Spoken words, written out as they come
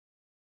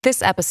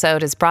This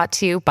episode is brought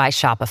to you by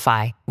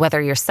Shopify.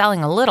 Whether you're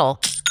selling a little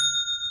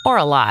or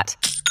a lot,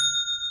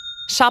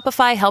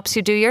 Shopify helps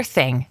you do your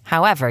thing,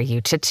 however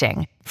you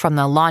cha-ching. From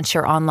the launch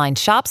your online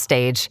shop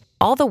stage,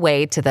 all the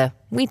way to the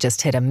we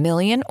just hit 1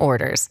 million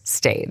orders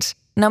stage.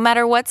 No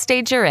matter what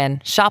stage you're in,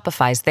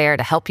 Shopify's there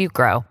to help you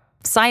grow.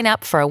 Sign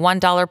up for a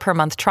 $1 per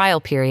month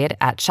trial period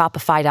at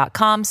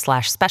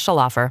shopify.com/special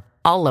offer,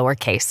 all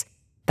lowercase.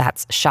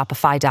 That's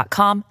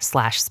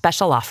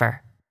shopify.com/special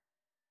offer.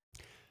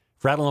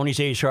 Fratallone's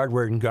Ace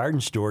Hardware and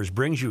Garden Stores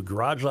brings you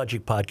Garage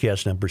Logic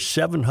podcast number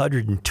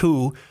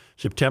 702,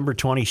 September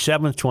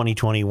 27th,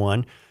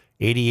 2021.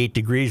 88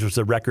 degrees was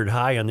the record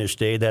high on this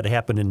day. That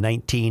happened in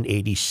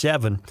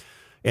 1987.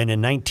 And in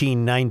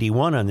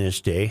 1991 on this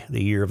day,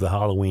 the year of the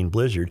Halloween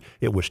blizzard,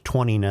 it was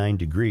 29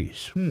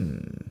 degrees.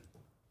 And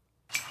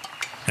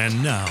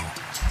now,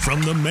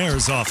 from the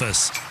mayor's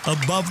office,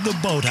 above the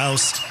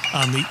boathouse,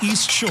 on the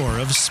east shore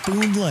of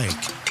Spoon Lake,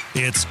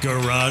 it's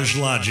Garage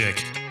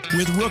Logic.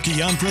 With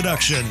Rookie on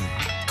production,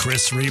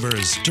 Chris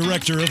Reavers,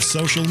 director of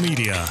social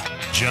media,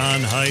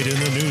 John Hyde in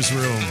the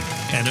newsroom,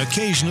 and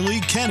occasionally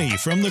Kenny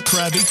from the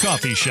Krabby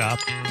Coffee Shop.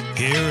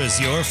 Here is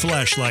your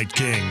flashlight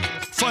king,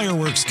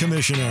 fireworks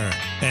commissioner,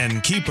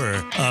 and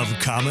keeper of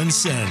common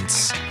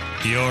sense,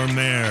 your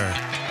mayor,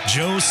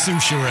 Joe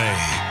Soucheray.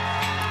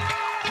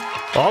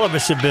 All of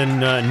us have been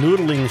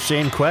noodling the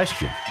same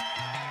question.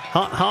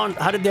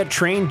 How did that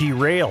train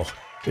derail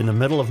in the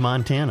middle of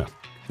Montana?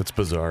 That's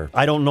bizarre.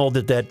 I don't know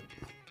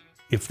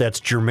if that's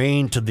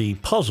germane to the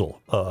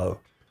puzzle. I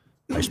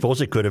suppose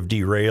it could have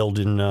derailed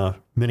in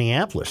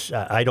Minneapolis.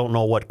 I don't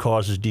know what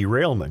causes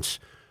derailments,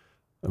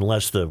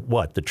 unless the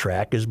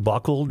track is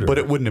buckled. But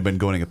it wouldn't have been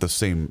going at the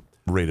same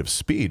rate of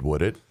speed,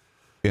 would it?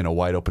 In a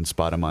wide open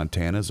spot in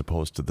Montana as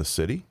opposed to the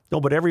city? No,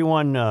 but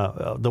everyone,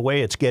 the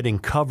way it's getting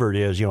covered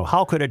is,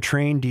 how could a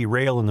train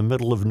derail in the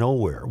middle of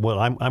nowhere? Well,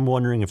 I'm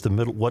wondering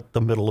what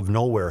the middle of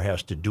nowhere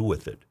has to do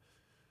with it.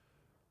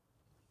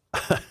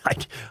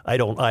 I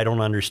don't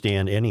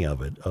understand any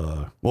of it.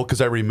 Well,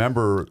 because I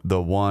remember the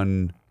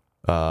one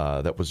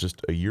that was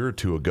just a year or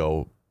two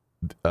ago.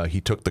 He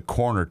took the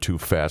corner too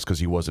fast because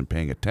he wasn't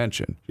paying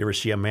attention. You ever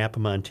see a map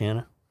of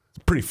Montana?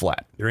 It's pretty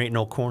flat. There ain't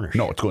no corners.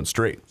 No, it's going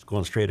straight. It's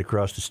going straight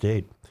across the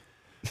state.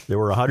 There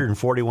were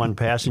 141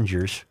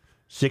 passengers,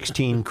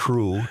 16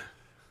 crew,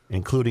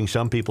 including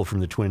some people from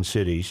the Twin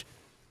Cities,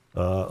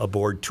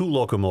 aboard 2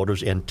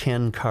 locomotives and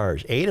 10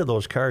 cars. 8 of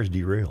those cars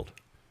derailed,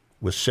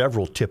 with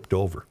several tipped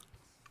over.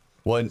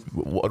 Well, and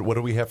what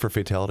do we have for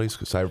fatalities?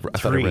 Because I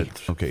thought I read.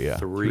 Okay, yeah.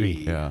 3.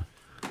 Yeah.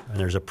 And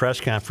there's a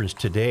press conference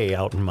today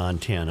out in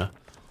Montana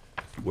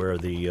where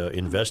the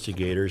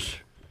investigators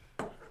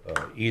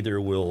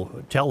either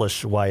will tell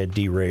us why it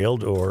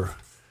derailed or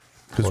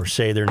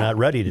say they're not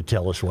ready to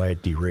tell us why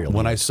it derailed.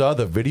 When I saw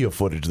the video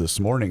footage this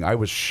morning, I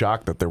was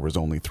shocked that there was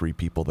only 3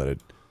 people that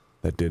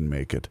didn't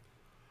make it.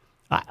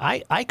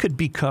 I could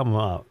become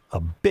a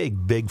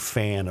big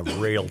fan of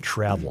rail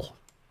travel.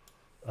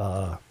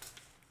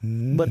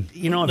 But,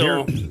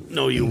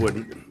 No, you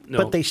wouldn't. No.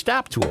 But they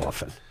stop too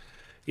often.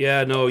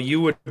 Yeah, no,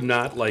 you would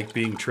not like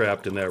being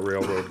trapped in that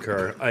railroad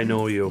car. I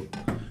know you.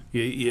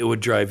 It would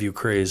drive you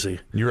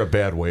crazy. You're a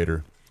bad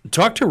waiter.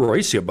 Talk to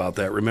Royce about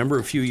that. Remember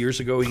a few years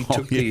ago he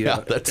took the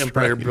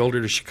Empire Builder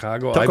to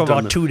Chicago? Took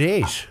about 2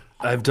 days.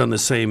 I've done the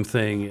same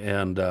thing,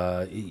 and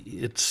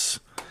it's.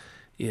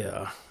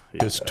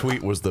 His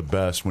tweet was the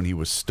best when he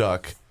was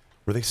stuck.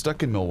 Were they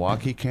stuck in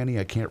Milwaukee, Kenny?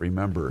 I can't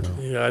remember.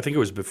 Yeah, I think it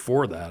was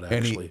before that,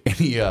 actually. And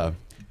he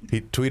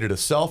tweeted a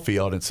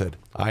selfie out and said,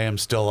 "I am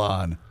still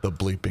on the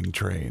bleeping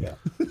train." Yeah.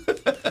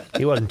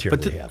 He wasn't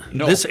terribly happy.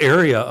 No. This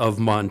area of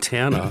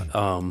Montana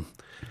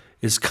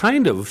is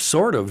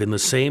sort of in the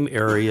same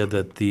area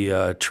that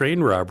the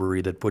train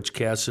robbery that Butch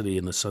Cassidy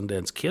and the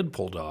Sundance Kid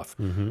pulled off.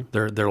 Mm-hmm.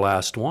 Their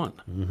last one.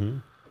 Mm-hmm.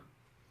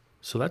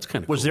 So that's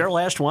kind of cool. Was their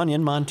last one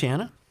in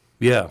Montana?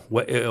 Yeah,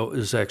 it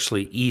was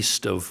actually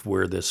east of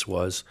where this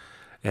was,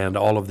 and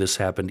all of this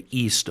happened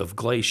east of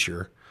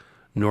Glacier,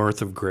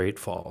 north of Great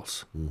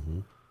Falls. Mm-hmm.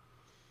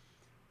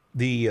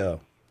 The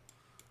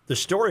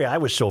story I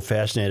was so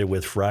fascinated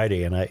with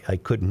Friday, and I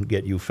couldn't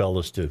get you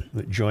fellas to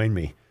join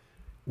me,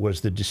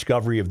 was the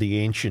discovery of the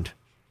ancient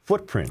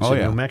footprints in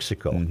New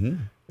Mexico. Mm-hmm.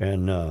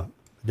 And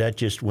that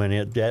just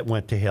went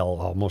to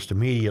hell almost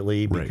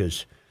immediately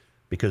because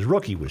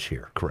Rookie was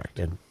here. Correct.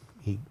 And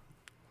he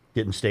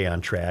didn't stay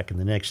on track, and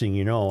the next thing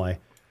you know,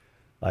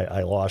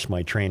 I lost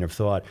my train of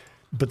thought.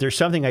 But there's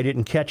something I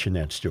didn't catch in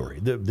that story.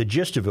 The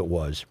gist of it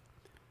was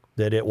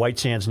that at White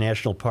Sands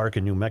National Park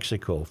in New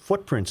Mexico,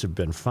 footprints have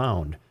been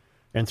found.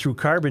 And through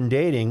carbon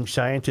dating,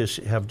 scientists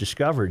have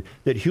discovered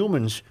that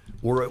humans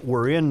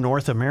were in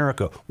North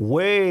America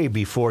way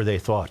before they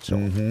thought so.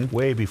 Mm-hmm.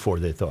 Way before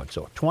they thought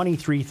so.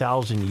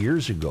 23,000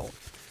 years ago.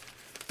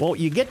 Well,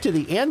 you get to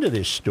the end of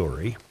this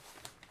story.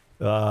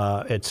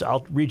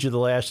 I'll read you the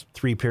last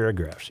 3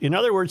 paragraphs. In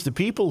other words, the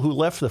people who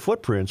left the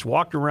footprints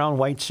walked around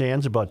White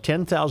Sands about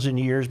 10,000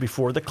 years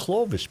before the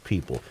Clovis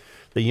people.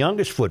 The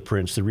youngest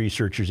footprints, the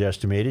researchers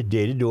estimated,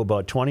 dated to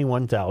about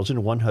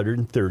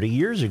 21,130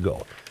 years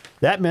ago.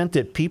 That meant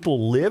that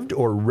people lived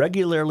or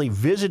regularly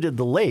visited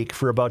the lake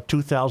for about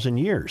 2,000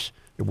 years.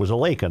 There was a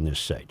lake on this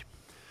site.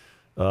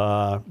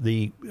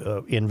 The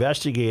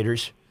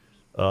investigators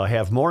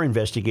have more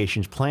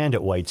investigations planned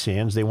at White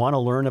Sands. They want to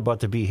learn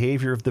about the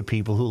behavior of the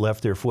people who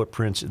left their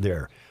footprints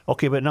there.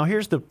 Okay, but now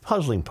here's the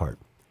puzzling part.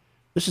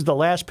 This is the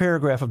last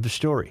paragraph of the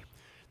story.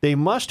 They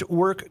must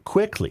work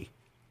quickly.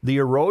 The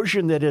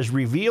erosion that has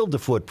revealed the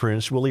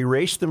footprints will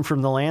erase them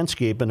from the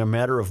landscape in a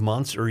matter of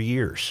months or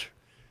years.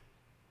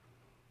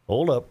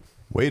 Hold up.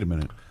 Wait a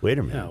minute. Wait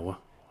a minute. Yeah, well,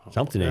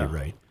 Something ain't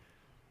right.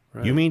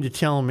 You mean to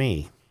tell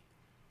me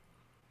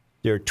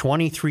they're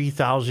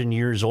 23,000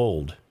 years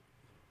old,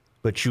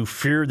 but you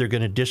fear they're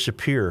going to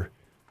disappear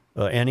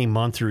any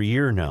month or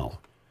year now?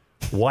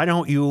 Why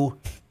don't you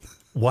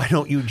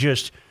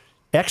just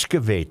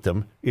excavate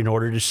them in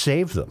order to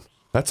save them?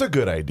 That's a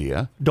good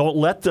idea. Don't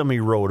let them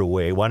erode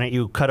away. Why don't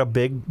you cut a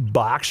big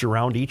box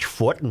around each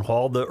foot and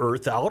haul the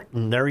earth out,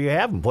 and there you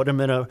have them. Put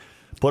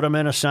them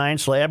in a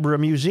science lab or a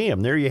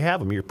museum. There you have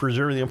them. You're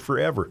preserving them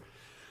forever.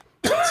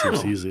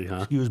 Seems easy,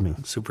 huh? Excuse me.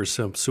 Super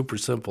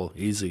simple,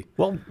 easy.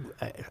 Well,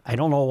 I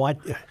don't know what.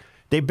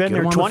 They've been Get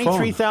 'em there on the phone.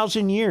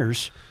 23,000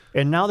 years,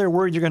 and now they're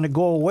worried they're going to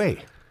go away.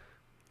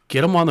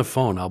 Get them on the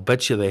phone. I'll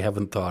bet you they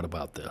haven't thought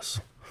about this.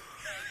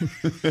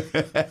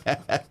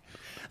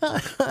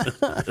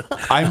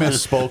 I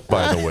misspoke,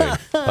 by the way,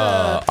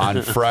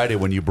 on Friday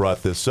when you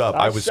brought this up.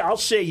 I'll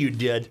say you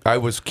did. I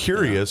was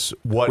curious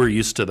what We're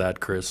used to that,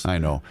 Chris. I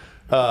know.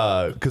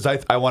 Because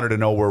I wanted to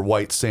know where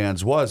White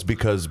Sands was,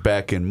 because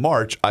back in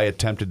March, I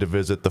attempted to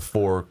visit the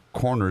Four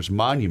Corners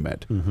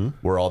Monument,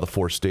 where all the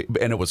four states,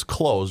 and it was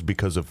closed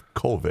because of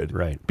COVID,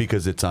 Right.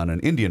 because it's on an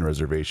Indian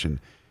reservation.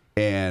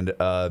 And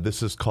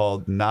this is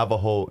called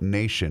Navajo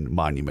Nation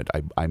Monument.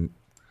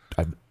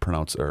 I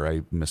pronounced, or I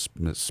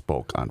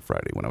misspoke on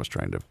Friday when I was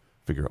trying to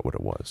figure out what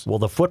it was. Well,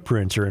 the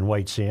footprints are in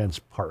White Sands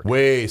Park.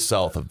 Way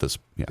south of this.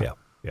 Yeah.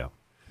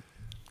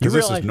 Because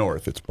this realize- is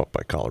north. It's up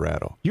by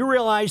Colorado. You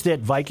realize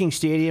that Viking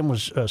Stadium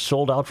was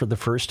sold out for the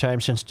first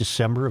time since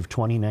December of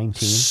 2019?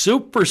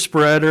 Super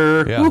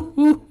spreader. Yeah.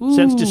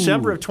 Since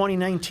December of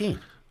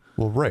 2019.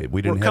 Well, right. We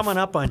We're didn't have. coming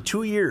up on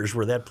 2 years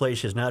where that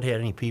place has not had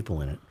any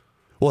people in it.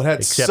 Well, it had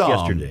Except some.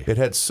 yesterday. It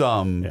had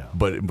some, Yeah.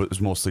 but it was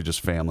mostly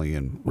just family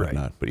and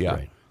whatnot. Right, But yeah,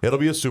 right. it'll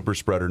be a super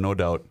spreader, no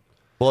doubt.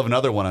 We'll have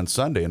another one on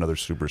Sunday, another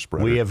super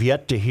spreader. We have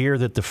yet to hear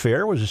that the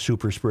fair was a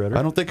super spreader.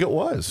 I don't think it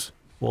was.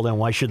 Well, then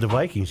why should the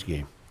Vikings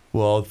game?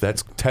 Well,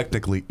 that's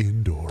technically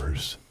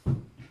indoors.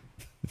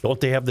 Don't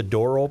they have the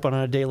door open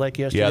on a day like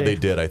yesterday? Yeah, they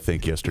did. I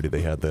think yesterday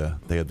they had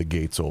the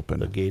gates open.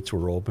 The gates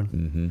were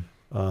open.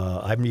 Mm-hmm.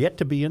 I'm yet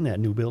to be in that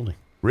new building.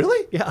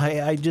 Really? Yeah,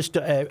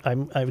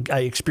 I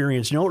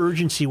experience no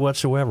urgency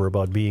whatsoever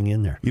about being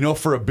in there. You know,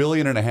 for $1.5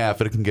 billion,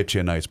 it can get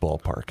you a nice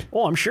ballpark.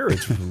 Oh, I'm sure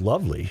it's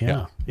lovely.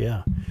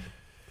 Yeah.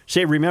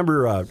 Say,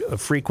 remember a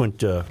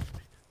frequent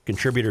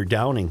contributor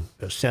Downing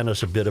sent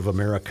us a bit of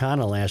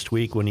Americana last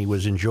week when he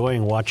was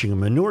enjoying watching a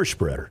manure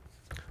spreader.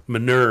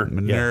 Manure. Yeah,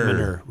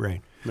 manure,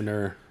 right.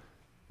 Manure.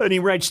 And he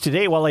writes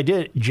today, while I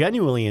did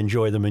genuinely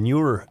enjoy the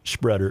manure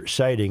spreader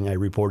sighting I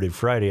reported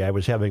Friday, I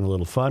was having a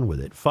little fun with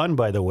it. Fun,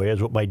 by the way,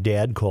 is what my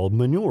dad called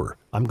manure.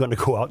 I'm going to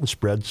go out and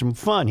spread some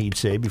fun, he'd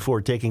say,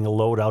 before taking a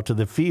load out to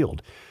the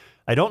field.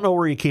 I don't know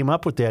where he came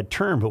up with that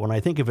term, but when I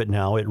think of it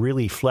now, it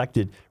really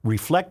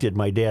reflected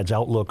my dad's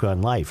outlook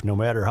on life. No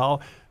matter how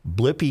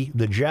blippy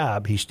the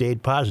job, he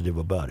stayed positive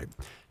about it.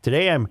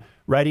 Today I'm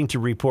writing to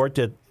report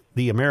that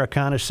the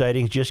Americana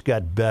sightings just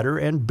got better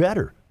and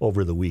better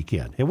over the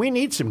weekend. And we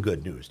need some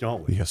good news,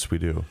 don't we? Yes, we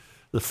do.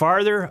 The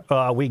farther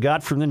we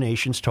got from the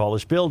nation's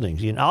tallest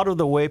buildings. In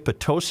out-of-the-way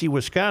Potosi,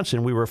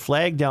 Wisconsin, we were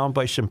flagged down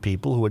by some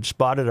people who had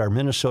spotted our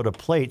Minnesota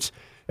plates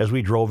as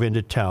we drove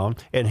into town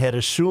and had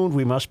assumed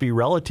we must be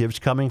relatives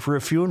coming for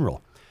a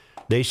funeral.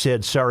 They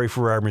said, sorry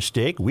for our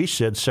mistake. We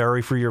said,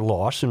 sorry for your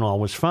loss, and all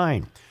was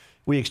fine.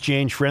 We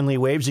exchanged friendly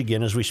waves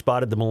again as we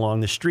spotted them along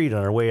the street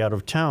on our way out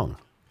of town.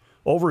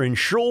 Over in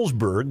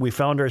Schulzburg, we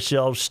found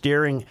ourselves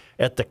staring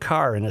at the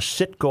car in a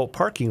Citgo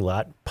parking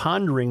lot,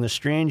 pondering the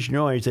strange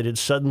noise that had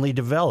suddenly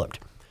developed.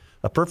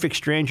 A perfect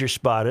stranger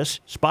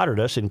spotted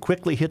us and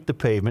quickly hit the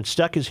pavement,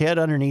 stuck his head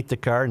underneath the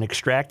car, and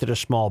extracted a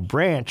small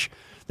branch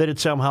that had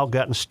somehow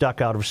gotten stuck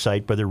out of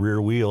sight by the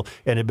rear wheel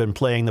and had been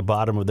playing the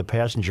bottom of the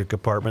passenger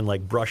compartment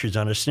like brushes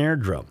on a snare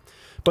drum.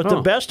 But the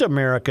best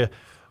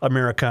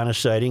Americana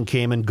sighting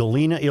came in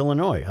Galena,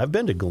 Illinois. I've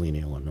been to Galena,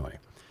 Illinois.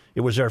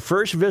 It was our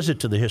first visit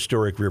to the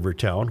historic river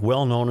town,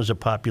 well known as a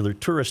popular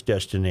tourist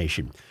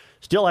destination.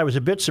 Still, I was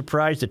a bit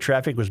surprised the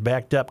traffic was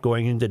backed up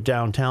going into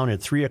downtown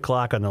at 3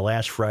 o'clock on the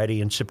last Friday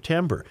in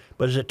September.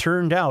 But as it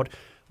turned out,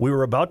 we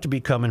were about to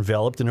become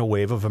enveloped in a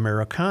wave of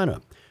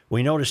Americana.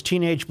 We noticed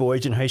teenage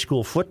boys in high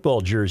school football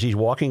jerseys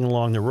walking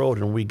along the road,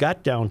 and when we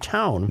got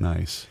downtown,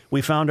 Nice.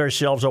 we found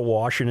ourselves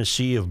awash in a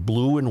sea of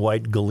blue and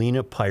white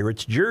Galena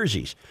Pirates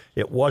jerseys.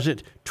 It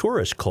wasn't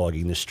tourists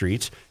clogging the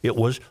streets, it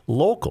was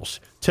locals.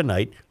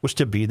 Tonight was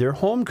to be their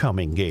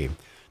homecoming game.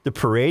 The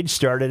parade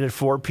started at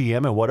 4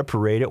 p.m., and what a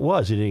parade it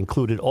was. It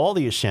included all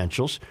the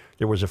essentials.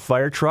 There was a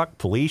fire truck,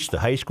 police, the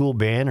high school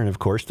band, and, of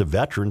course, the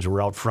veterans were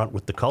out front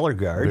with the color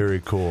guard. Very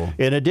cool.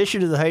 In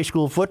addition to the high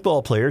school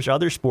football players,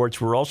 other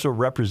sports were also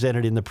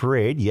represented in the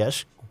parade.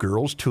 Yes,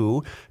 girls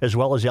too, as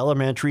well as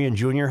elementary and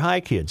junior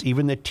high kids.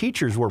 Even the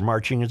teachers were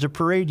marching as a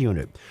parade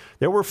unit.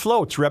 There were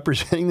floats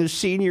representing the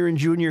senior and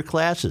junior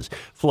classes,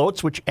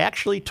 floats which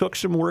actually took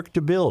some work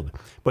to build.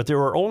 But there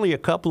were only a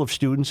couple of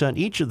students on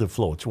each of the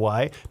floats.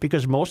 Why?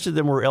 Because most of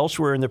them were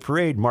elsewhere in the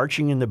parade,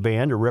 marching in the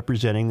band or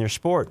representing their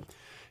sport.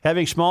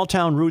 Having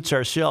small-town roots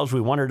ourselves, we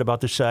wondered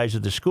about the size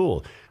of the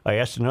school. I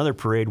asked another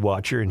parade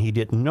watcher, and he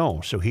didn't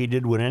know. So he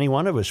did what any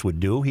one of us would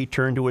do. He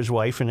turned to his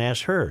wife and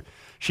asked her.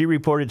 She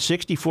reported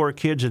 64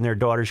 kids in their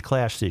daughter's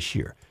class this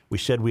year. We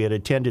said we had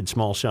attended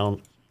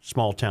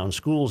small-town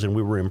schools, and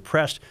we were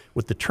impressed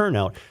with the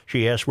turnout.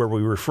 She asked where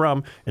we were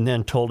from and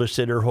then told us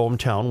that her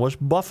hometown was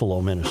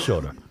Buffalo,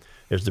 Minnesota.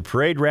 As the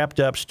parade wrapped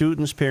up,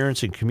 students,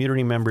 parents, and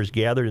community members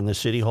gathered in the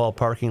City Hall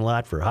parking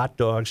lot for hot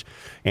dogs,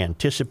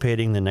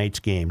 anticipating the night's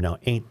game. Now,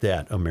 ain't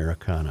that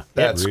Americana?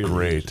 That's It really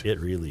great. is. It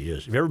really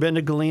is. Have you ever been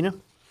to Galena?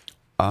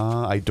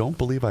 I don't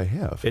believe I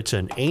have. It's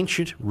an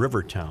ancient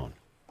river town,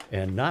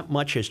 and not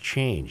much has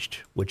changed,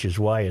 which is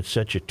why it's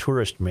such a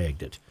tourist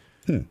magnet.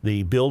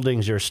 The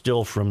buildings are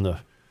still from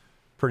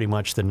pretty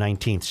much the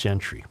 19th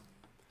century.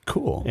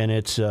 Cool. And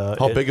it's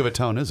How big of a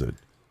town is it?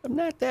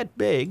 not that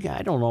big.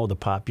 I don't know the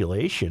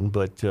population,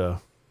 but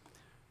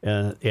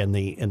and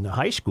the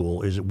high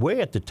school is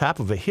way at the top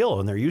of a hill,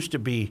 and there used to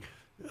be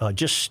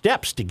just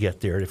steps to get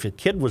there. If a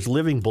kid was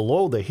living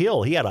below the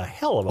hill, he had a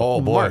hell of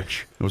a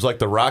march. It was like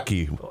the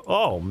Rocky.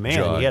 Oh man,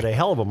 jog. he had a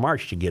hell of a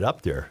march to get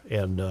up there,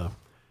 and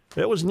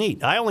it was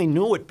neat. I only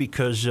knew it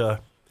because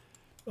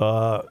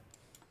where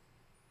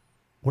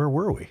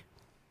were we?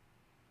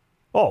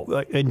 Oh,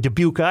 in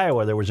Dubuque,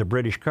 Iowa, there was a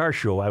British car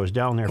show. I was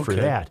down there for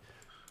Okay. that.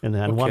 And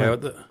then Okay, one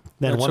of that's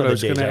the what I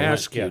was days going to went-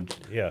 ask you,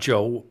 yeah.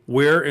 Joe.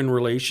 Where in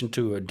relation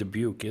to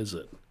Dubuque is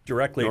it?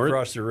 directly North?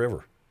 across the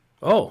river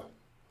Oh,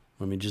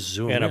 let me just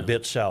zoom and in. a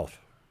bit south.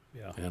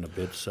 And a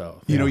bit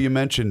south. You know, you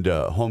mentioned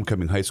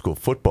homecoming high school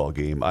football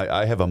game.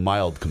 I have a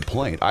mild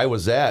complaint. I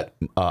was at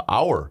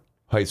our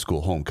high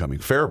school homecoming,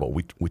 Faribault.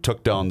 We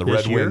took down the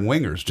This Red year?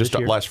 Wing Wingers just This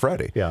year? last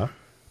Friday. Yeah.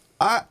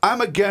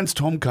 I'm against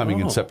homecoming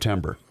in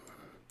September.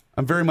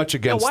 I'm very much Now,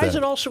 against why that. is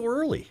it all so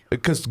early?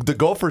 Because the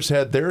Gophers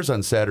had theirs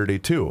on Saturday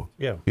too.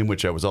 Yeah. In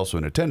which I was also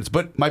in attendance.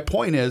 But my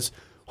point is,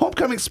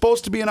 homecoming's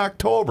supposed to be in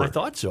October. I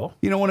thought so.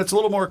 You know, when it's a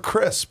little more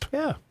crisp.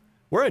 Yeah.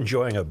 We're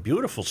enjoying a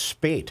beautiful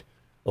spate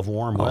of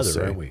warm I'll weather,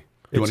 say. aren't we?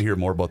 You want to hear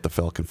more about the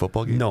Falcon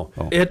football game? No.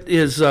 Oh. It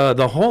is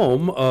the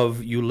home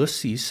of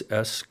Ulysses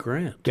S.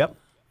 Grant. Yep.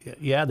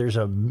 Yeah, there's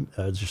some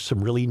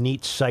really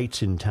neat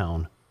sites in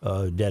town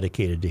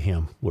dedicated to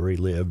him, where he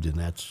lived and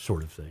that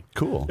sort of thing.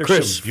 Cool. There's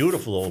Chris. some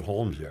beautiful old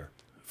homes there.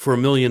 For $1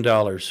 million,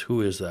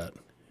 who is that?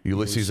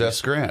 Ulysses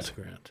S. Grant.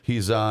 Grant.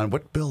 He's on,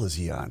 what bill is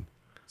he on?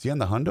 Is he on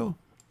the hundo?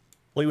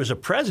 Well, he was a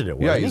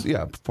president, Yeah, wasn't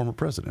he? former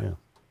president.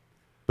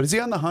 But is he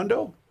on the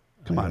hundo?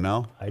 Come on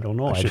now. I don't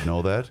know. I should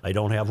know that. I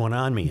don't have one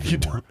on me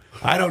anymore.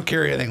 I don't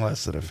carry anything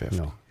less than a 50.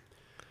 No.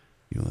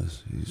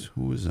 Ulysses,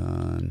 who is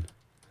on?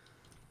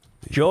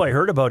 Joe, I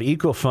heard about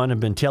EcoFun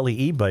and Bentelli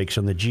e-bikes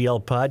on the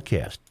GL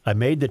podcast. I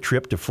made the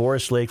trip to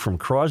Forest Lake from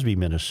Crosby,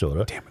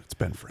 Minnesota. Damn it, it's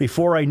Ben Frank.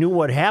 Before I knew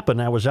what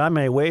happened, I was on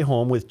my way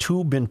home with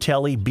two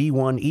Bentelli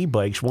B1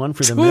 e-bikes, one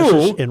for the Two?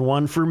 missus and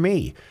one for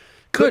me.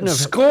 Good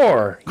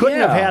score.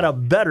 Couldn't Yeah. have had a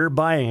better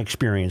buying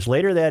experience.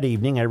 Later that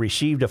evening, I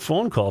received a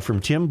phone call from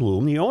Tim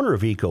Bloom, the owner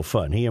of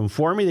EcoFun. He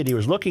informed me that he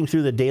was looking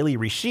through the daily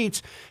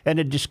receipts and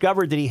had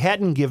discovered that he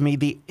hadn't given me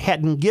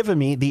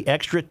the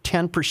extra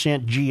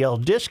 10% GL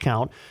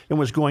discount and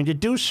was going to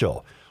do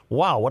so.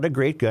 Wow, what a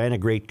great guy and a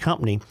great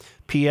company.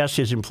 P.S.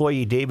 His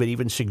employee David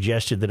even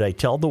suggested that I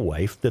tell the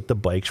wife that the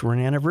bikes were an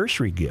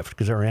anniversary gift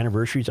because our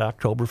anniversary is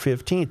October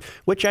 15th,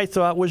 which I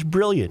thought was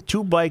brilliant.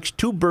 2 bikes,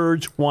 2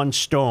 birds, 1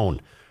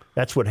 stone.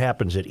 That's what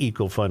happens at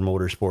EcoFun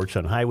Motorsports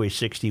on Highway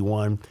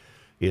 61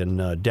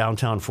 in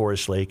downtown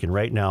Forest Lake. And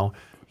right now,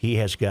 he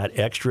has got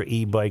extra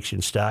e-bikes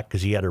in stock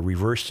because he had a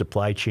reverse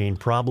supply chain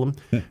problem,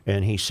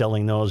 and he's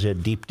selling those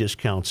at deep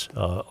discounts.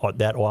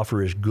 That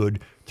offer is good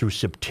through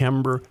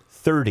September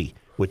 30,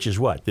 which is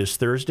what, this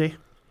Thursday?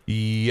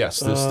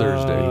 Yes, this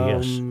Thursday.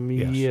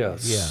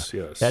 Yes.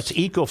 That's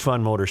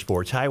EcoFun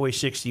Motorsports, Highway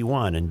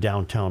 61 in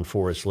downtown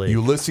Forest Lake.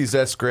 Ulysses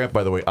S. Grant,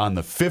 by the way, on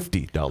the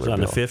 $50 bill. on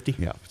the 50?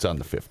 Yeah, it's on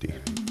the 50.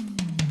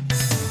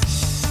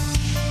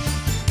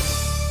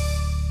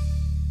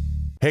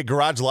 Hey,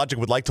 Garage Logic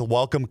would like to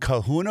welcome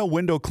Kahuna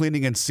Window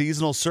Cleaning and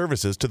Seasonal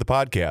Services to the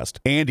podcast.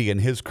 Andy and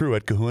his crew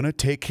at Kahuna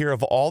take care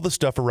of all the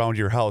stuff around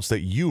your house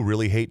that you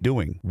really hate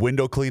doing.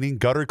 Window cleaning,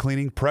 gutter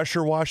cleaning,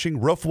 pressure washing,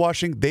 roof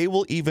washing. They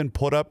will even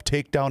put up,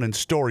 take down, and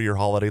store your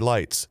holiday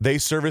lights. They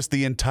service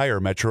the entire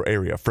metro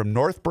area from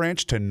North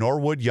Branch to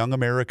Norwood, Young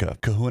America.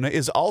 Kahuna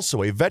is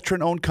also a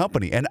veteran-owned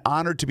company and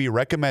honored to be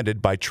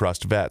recommended by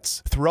Trust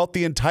Vets. Throughout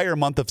the entire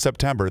month of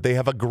September, they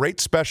have a great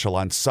special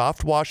on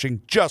soft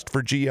washing just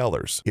for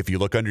GLers. If you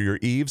look look under your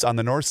eaves on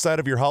the north side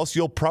of your house,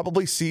 you'll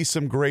probably see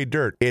some gray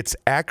dirt. It's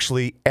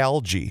actually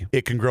algae.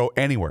 It can grow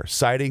anywhere: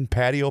 siding,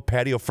 patio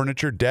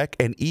furniture, deck,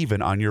 and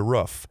even on your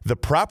roof. The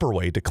proper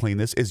way to clean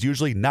this is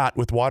usually not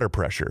with water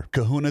pressure.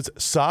 Kahuna's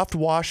soft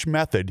wash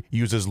method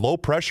uses low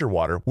pressure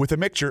water with a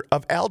mixture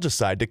of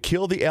algicide to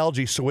kill the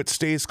algae so it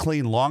stays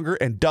clean longer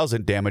and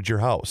doesn't damage your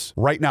house.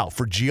 Right now,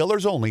 for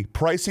GLers only,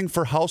 pricing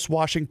for house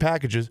washing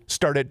packages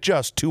start at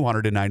just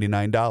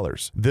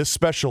 $299. This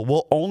special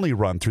will only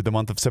run through the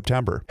month of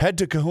September. Head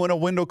to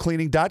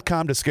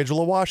KahunaWindowCleaning.com to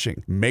schedule a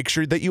washing. Make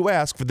sure that you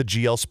ask for the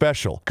GL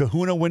special.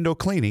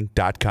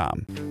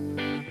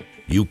 KahunaWindowCleaning.com.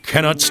 You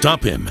cannot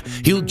stop him.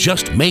 He'll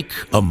just make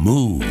a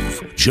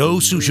move. Joe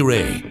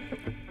Soucheray.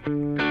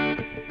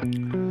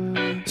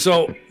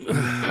 So,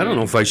 I don't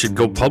know if I should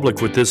go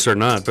public with this or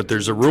not, but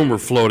there's a rumor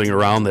floating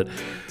around that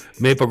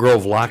Maple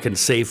Grove Lock and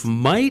Safe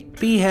might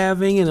be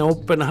having an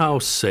open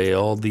house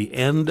sale the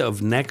end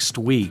of next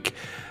week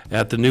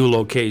at the new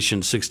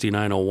location,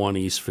 6901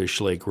 East Fish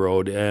Lake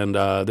Road. And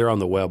they're on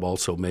the web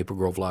also,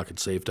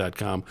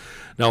 maplegrovelockandsafe.com.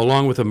 Now,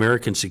 along with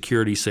American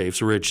Security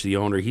Safes, Rich, the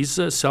owner, he's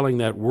selling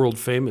that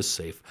world-famous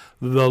safe,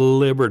 the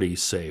Liberty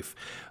Safe.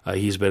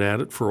 He's been at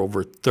it for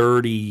over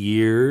 30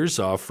 years,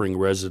 offering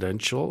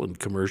residential and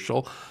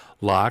commercial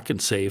lock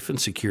and safe and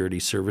security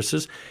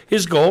services.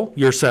 His goal,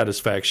 your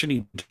satisfaction.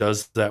 He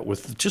does that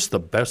with just the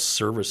best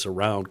service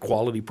around,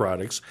 quality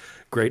products,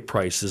 great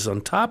prices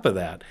on top of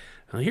that.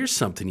 Now, here's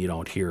something you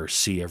don't hear or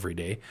see every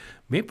day.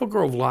 Maple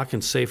Grove Lock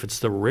and Safe, it's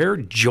the rare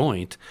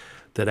joint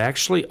that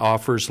actually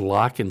offers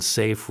lock and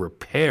safe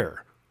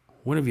repair.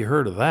 When have you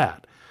heard of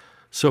that?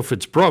 So if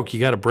it's broke, you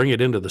got to bring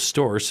it into the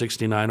store,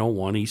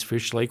 6901 East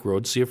Fish Lake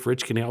Road, see if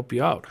Rich can help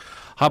you out.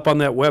 Hop on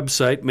that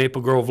website,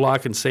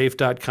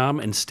 maplegrovelockandsafe.com,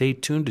 and stay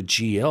tuned to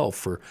GL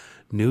for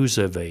news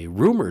of a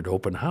rumored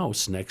open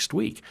house next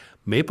week,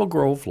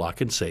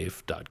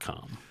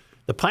 maplegrovelockandsafe.com.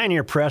 The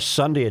Pioneer Press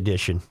Sunday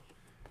edition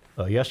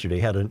yesterday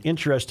had an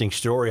interesting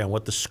story on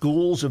what the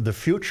schools of the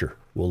future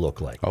will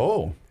look like.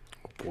 Oh,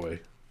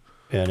 Boy.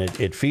 And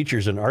it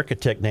features an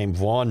architect named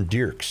Vaughn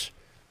Dirks.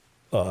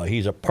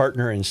 He's a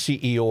partner and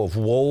CEO of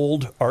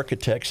Wold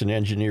Architects and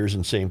Engineers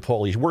in St.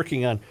 Paul.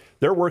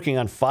 They're working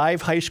on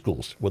 5 high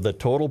schools with a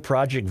total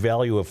project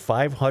value of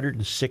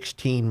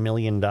 $516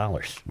 million.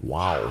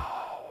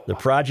 wow. The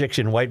projects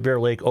in White Bear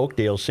Lake,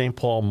 Oakdale, St.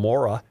 Paul,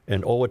 Mora,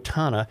 and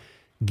Owatonna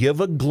give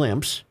a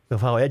glimpse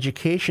of how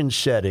education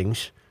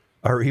settings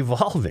are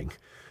evolving.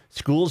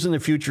 Schools in the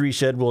future, he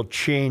said, will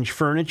change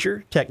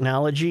furniture,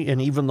 technology,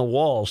 and even the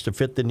walls to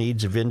fit the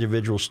needs of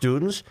individual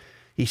students.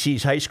 He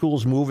sees high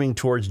schools moving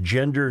towards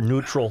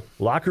gender-neutral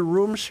locker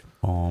rooms,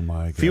 Oh,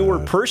 my God. fewer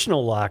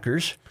personal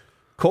lockers,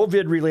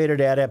 COVID-related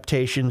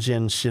adaptations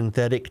in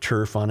synthetic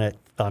turf on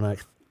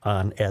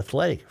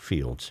athletic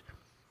fields.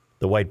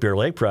 The White Bear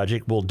Lake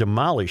project will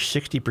demolish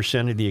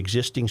 60% of the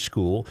existing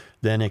school,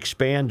 then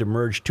expand to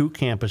merge 2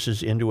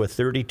 campuses into a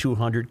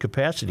 3,200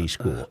 capacity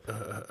school.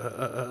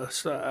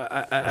 So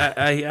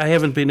I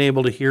haven't been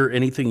able to hear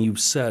anything you've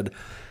said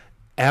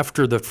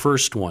after the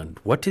first one.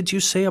 What did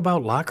you say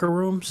about locker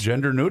rooms?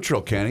 Gender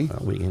neutral, Kenny.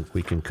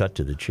 We can cut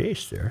to the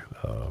chase there.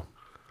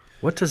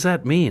 What does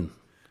that mean?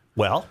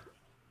 Well,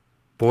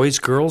 Boys,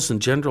 girls,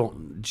 and gender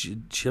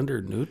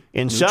neutral?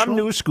 in some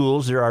new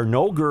schools, there are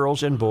no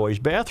girls' and boys'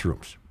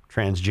 bathrooms.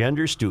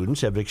 Transgender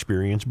students have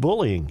experienced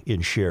bullying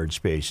in shared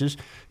spaces,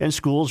 and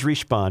schools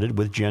responded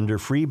with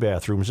gender-free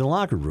bathrooms and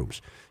locker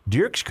rooms.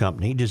 Dirks'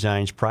 company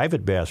designs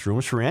private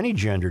bathrooms for any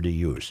gender to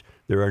use.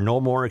 They are no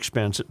more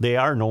expensive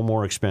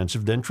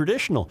than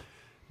traditional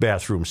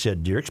bathrooms,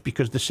 said Dirks,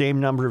 because the same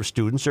number of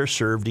students are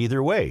served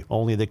either way.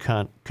 Only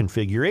the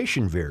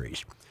configuration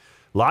varies.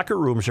 Locker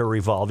rooms are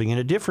evolving in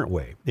a different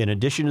way. In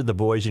addition to the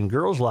boys and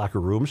girls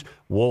locker rooms,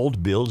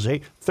 Wold builds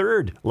a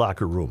third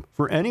locker room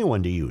for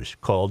anyone to use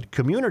called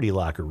community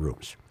locker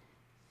rooms.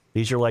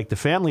 These are like the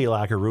family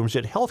locker rooms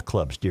at health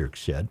clubs,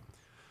 Dirks said.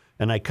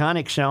 An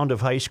iconic sound of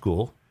high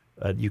school,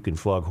 you can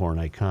foghorn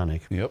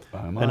iconic. Yep,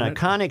 I'm An on it.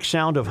 iconic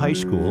sound of high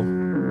school,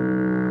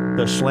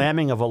 the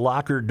slamming of a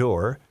locker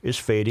door is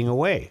fading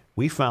away.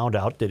 We found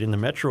out that in the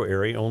metro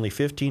area, only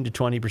 15 to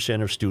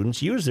 20% of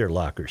students use their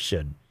lockers,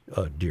 said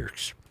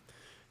Dirks.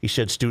 He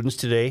said students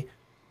today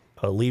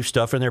leave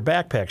stuff in their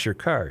backpacks or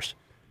cars.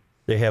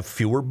 They have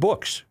fewer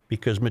books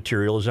because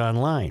material is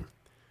online.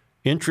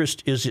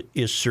 Interest is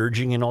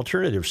surging in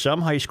alternatives.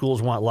 Some high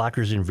schools want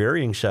lockers in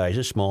varying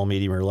sizes, small,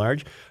 medium, or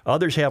large.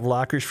 Others have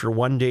lockers for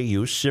one-day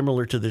use,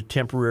 similar to the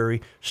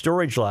temporary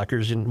storage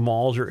lockers in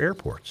malls or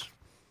airports.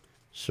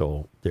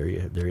 So there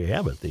you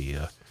have it.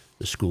 The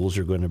schools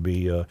are going to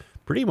be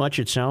pretty much,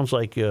 it sounds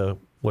like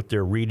what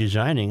they're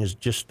redesigning is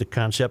just the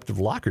concept of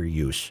locker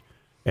use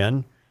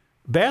and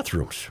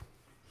bathrooms.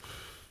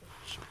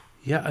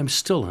 Yeah, I'm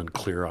still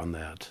unclear on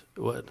that.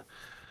 What?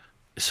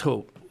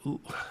 So,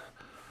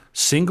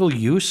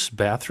 single-use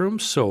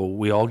bathrooms, so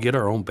we all get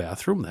our own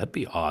bathroom? That'd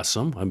be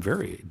awesome. I'm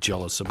very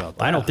jealous about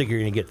that. I don't think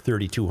you're going to get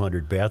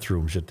 3,200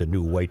 bathrooms at the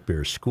new White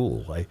Bear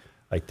School.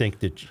 I think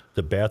that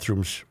the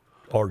bathrooms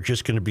are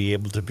just going to be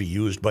able to be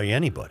used by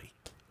anybody.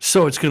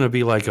 So it's going to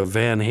be like a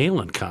Van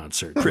Halen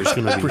concert. There's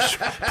going to be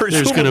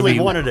Presumably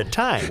one at a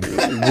time.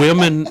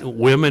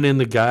 women in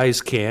the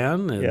guys'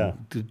 can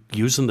and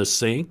using the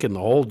sink and the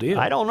whole deal.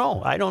 I don't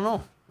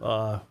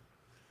know.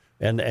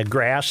 And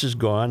grass is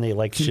gone. They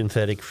like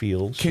synthetic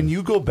fields. Can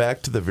you go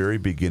back to the very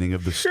beginning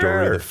of the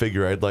story, Sure. the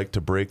figure I'd like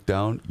to break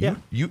down? Yeah.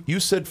 You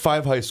said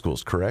 5 high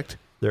schools, correct?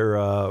 They're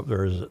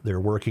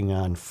working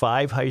on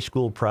 5 high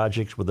school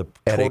projects with a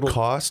At total a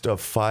cost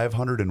of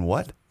 500 and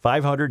what?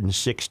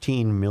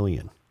 $516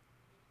 million.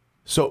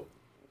 So,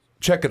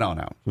 check it out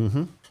now.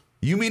 Mm-hmm.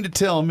 You mean to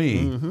tell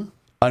me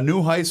a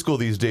new high school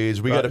these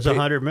days, we got to It's pay...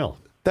 $100 million.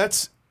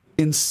 That's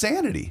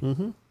insanity.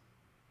 Mm-hmm.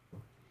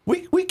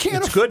 We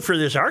can't... It's good for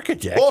this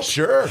architect. Well,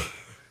 sure. I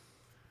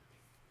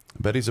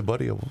bet he's a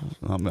buddy of...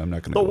 I'm not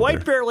going to The go White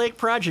there. Bear Lake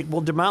project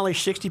will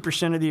demolish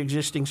 60% of the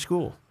existing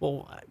school.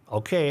 Well,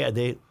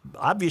 okay,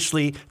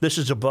 obviously this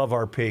is above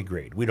our pay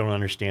grade. We don't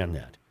understand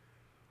that.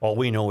 All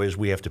we know is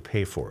we have to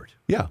pay for it.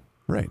 Yeah,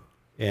 right.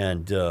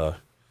 And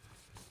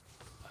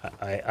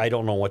I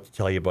don't know what to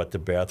tell you about the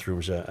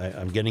bathrooms.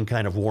 I'm getting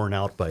kind of worn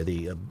out by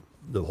the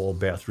whole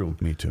bathroom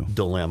Me too.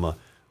 dilemma.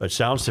 It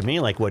sounds to me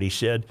like what he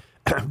said,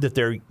 that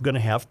they're going to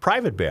have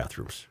private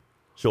bathrooms.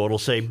 So it'll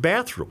say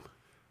bathroom.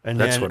 And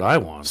That's then, what I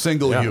want.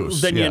 Single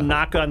use. Then yeah. you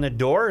knock on the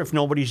door. If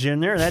nobody's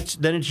in there,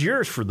 then it's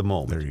yours for the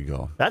moment. There you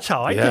go. That's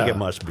how I think it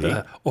must be.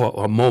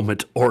 Or a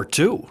moment or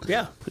two.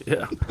 Yeah.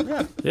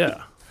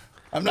 Yeah.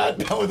 I'm not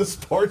done with the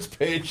sports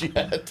page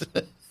yet.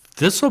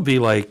 This will be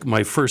like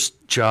my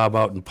first job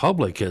out in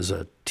public as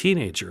a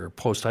teenager,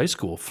 post-high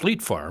school,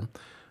 Fleet Farm,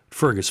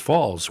 Fergus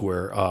Falls,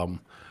 where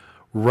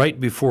right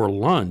before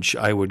lunch,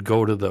 I would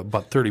go to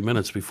about 30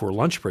 minutes before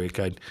lunch break,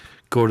 I'd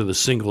go to the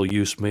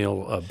single-use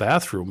male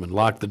bathroom and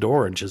lock the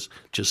door and just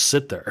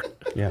sit there.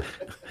 Yeah.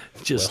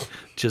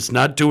 Just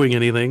not doing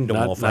anything. Don't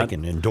know if I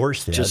can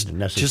endorse that just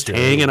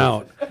necessarily. hanging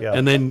out. Yeah.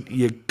 And then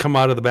you come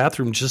out of the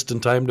bathroom just in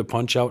time to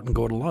punch out and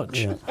go to lunch.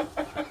 Yeah.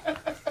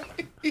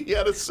 He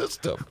had a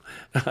system.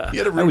 He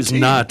had a routine.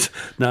 I was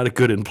not a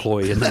good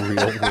employee in the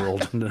real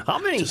world. No. How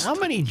many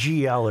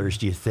GLers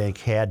do you think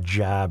had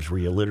jobs where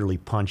you literally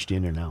punched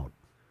in and out?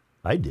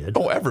 I did.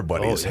 Oh,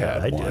 everybody has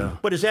had I one.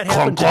 did. But does that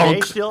happen Clunk, today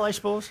clunk. still, I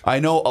suppose? I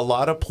know a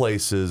lot of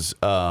places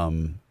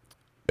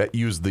that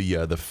use the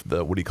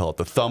what do you call it,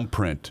 the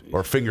thumbprint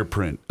or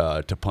fingerprint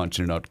to punch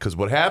in and out. Because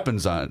what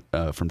happens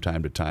from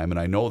time to time, and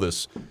I know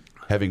this,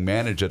 having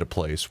managed at a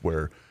place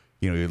where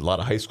a lot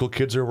of high school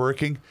kids are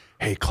working.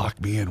 Hey, clock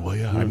me in, will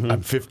you?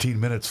 I'm 15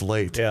 minutes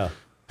late. Yeah.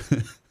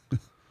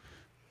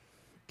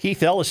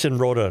 Keith Ellison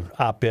wrote an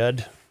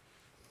op-ed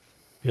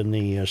in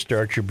the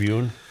Star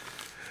Tribune.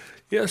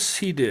 Yes,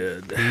 he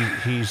did.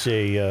 He's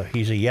a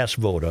yes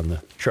vote on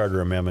the charter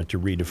amendment to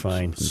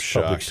redefine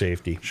public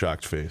safety.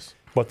 Shocked face.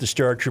 But the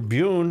Star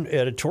Tribune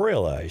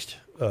editorialized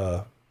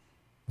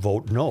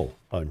vote no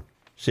on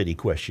City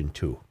Question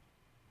 2,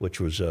 which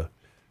was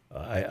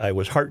I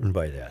was heartened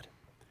by that.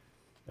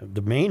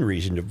 The main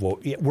reason to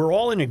vote, we're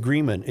all in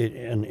agreement,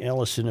 and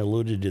Ellison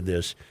alluded to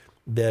this,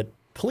 that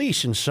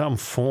police in some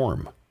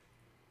form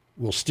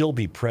will still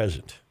be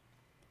present,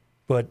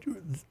 but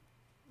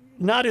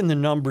not in the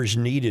numbers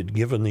needed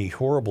given the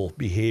horrible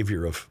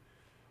behavior of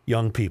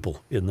young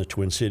people in the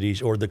Twin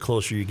Cities or the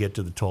closer you get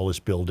to the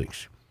tallest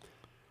buildings.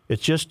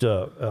 It's just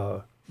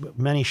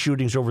many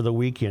shootings over the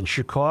weekend.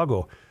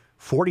 Chicago,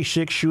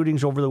 46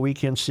 shootings over the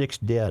weekend, 6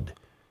 dead.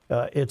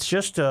 It's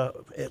just,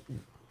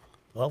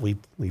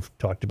 we've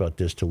talked about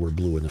this till we're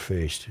blue in the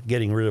face.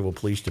 Getting rid of a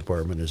police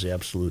department is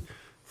absolute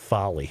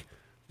folly,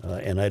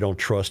 and I don't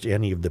trust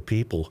any of the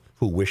people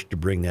who wish to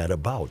bring that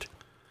about.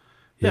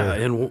 Yeah,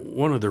 and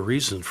one of the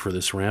reasons for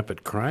this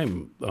rampant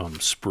crime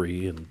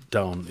spree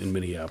down in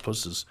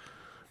Minneapolis is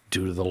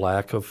due to the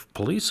lack of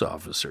police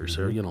officers.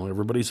 Mm-hmm.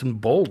 Everybody's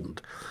emboldened.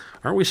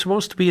 Aren't we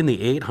supposed to be in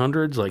the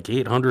 800s, like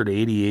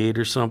 888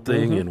 or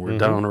something, and we're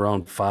down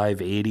around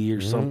 580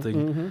 or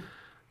something?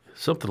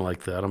 Something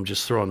like that. I'm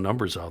just throwing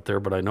numbers out there,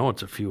 but I know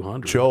it's a few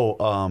hundred. Joe,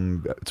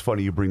 it's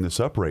funny you bring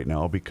this up right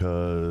now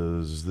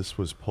because this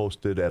was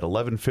posted at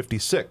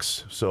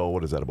 11:56. So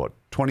what is that, about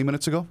 20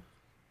 minutes ago?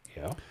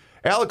 Yeah.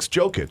 Alex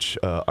Jokic,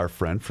 our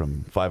friend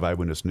from 5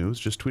 Eyewitness News,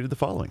 just tweeted the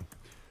following.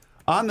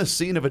 On the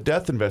scene of a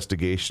death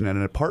investigation at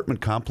an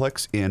apartment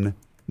complex in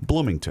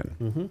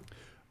Bloomington.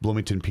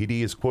 Bloomington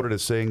PD is quoted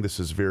as saying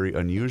this is very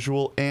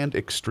unusual and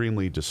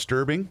extremely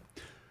disturbing.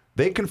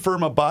 They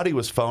confirm a body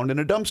was found in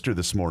a dumpster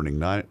this morning.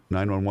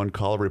 911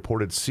 caller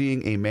reported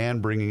seeing a man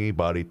bringing a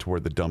body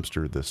toward the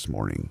dumpster this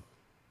morning.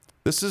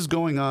 This is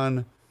going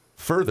on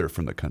further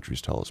from the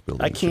country's tallest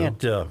building. I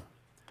can't.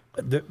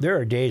 There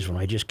are days when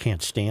I just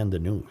can't stand the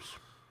news.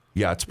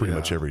 Yeah, it's pretty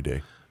much every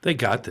day. They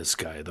got this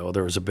guy, though.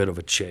 There was a bit of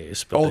a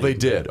chase. But They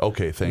did.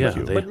 Okay, thank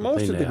you. But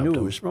most of the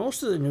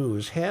nabbed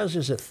news has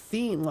as a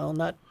theme. Well,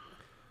 not.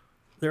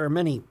 There are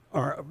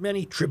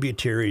many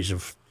tributaries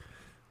of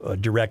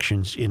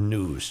directions in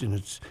news, and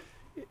it's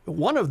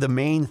one of the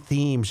main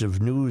themes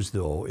of news.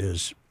 Though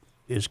is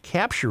is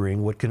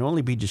capturing what can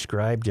only be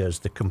described as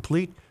the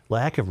complete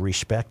lack of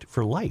respect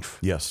for life.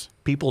 Yes.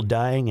 People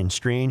dying in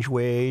strange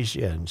ways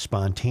and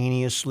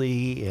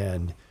spontaneously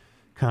and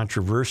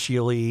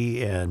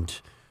controversially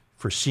and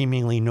for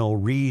seemingly no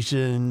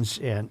reasons.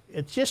 And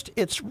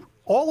it's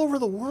all over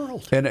the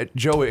world. And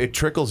Joe, it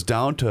trickles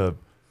down to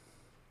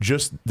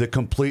just the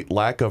complete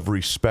lack of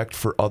respect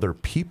for other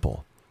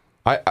people.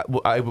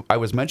 I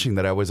was mentioning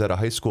that I was at a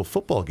high school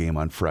football game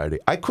on Friday.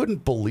 I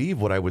couldn't believe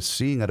what I was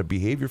seeing out of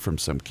behavior from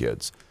some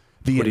kids.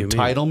 The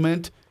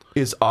entitlement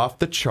is off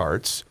the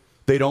charts.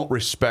 They don't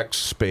respect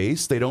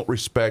space. They don't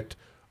respect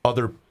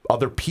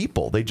other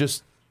people. They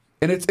just,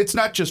 and it's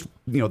not just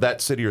that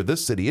city or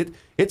this city.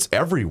 It's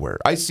everywhere.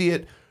 I see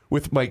it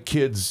with my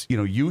kids'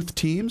 youth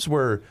teams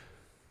where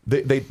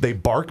they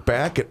bark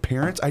back at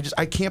parents.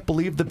 I can't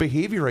believe the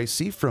behavior I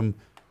see from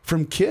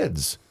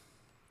kids,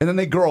 and then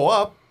they grow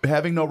up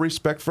having no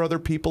respect for other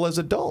people as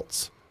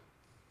adults.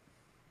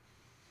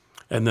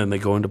 And then they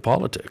go into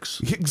politics.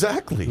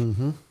 Exactly.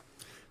 Mm-hmm.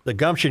 The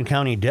Gumption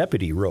County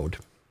deputy wrote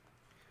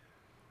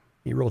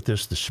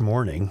this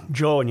morning.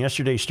 Joe, in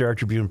yesterday's Star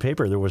Tribune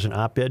paper, there was an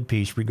op-ed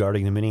piece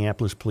regarding the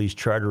Minneapolis Police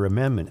Charter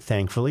Amendment.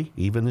 Thankfully,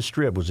 even the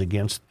Strib was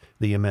against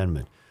the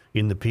amendment.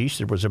 In the piece,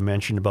 there was a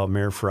mention about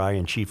Mayor Fry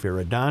and Chief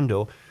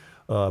Arredondo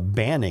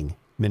banning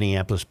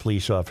Minneapolis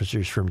police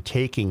officers from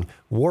taking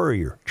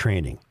warrior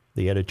training.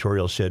 The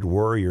editorial said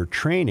warrior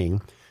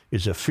training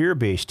is a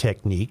fear-based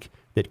technique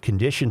that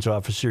conditions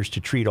officers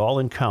to treat all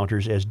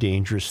encounters as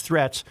dangerous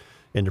threats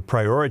and to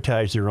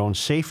prioritize their own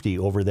safety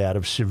over that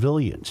of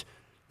civilians.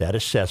 That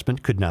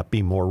assessment could not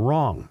be more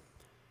wrong.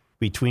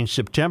 Between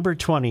September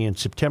 20 and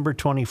September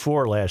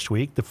 24 last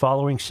week, the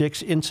following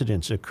 6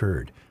 incidents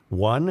occurred.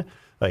 1,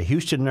 a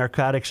Houston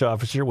narcotics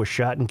officer was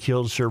shot and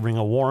killed serving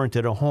a warrant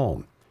at a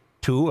home.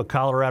 2, a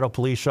Colorado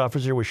police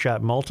officer was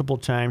shot multiple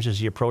times as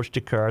he approached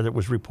a car that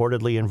was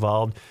reportedly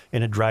involved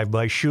in a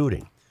drive-by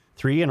shooting.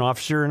 3, an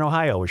officer in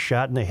Ohio was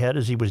shot in the head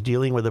as he was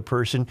dealing with a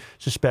person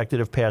suspected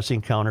of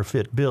passing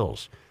counterfeit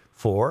bills.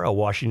 4, a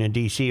Washington,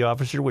 D.C.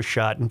 officer was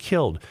shot and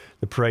killed.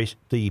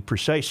 The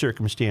precise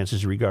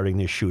circumstances regarding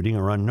this shooting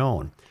are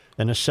unknown.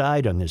 An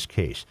aside on this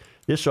case,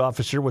 this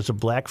officer was a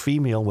black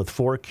female with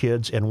 4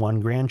 kids and 1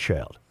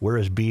 grandchild. Where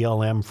is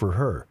BLM for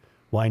her?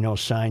 Why no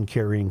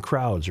sign-carrying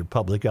crowds or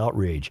public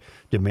outrage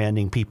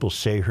demanding people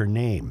say her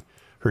name?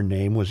 Her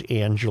name was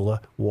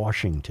Angela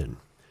Washington.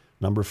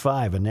 Number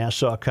 5, a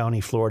Nassau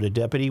County, Florida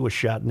deputy was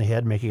shot in the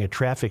head making a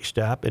traffic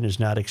stop and is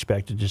not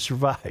expected to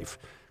survive.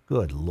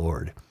 Good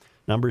Lord.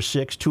 Number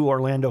 6, 2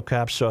 Orlando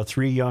cops saw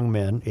 3 young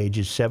men,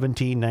 ages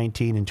 17,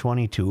 19, and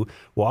 22,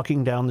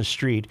 walking down the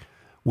street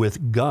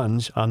with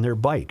guns on their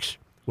bikes.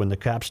 When the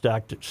cops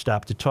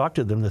stopped to talk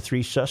to them, the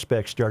 3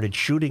 suspects started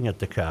shooting at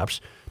the cops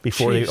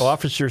before the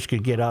officers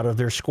could get out of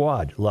their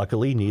squad.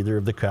 Luckily, neither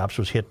of the cops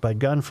was hit by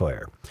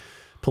gunfire.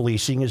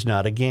 Policing is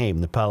not a game.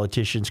 The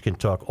politicians can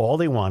talk all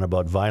they want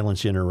about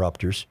violence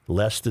interrupters,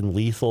 less than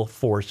lethal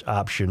force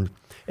option,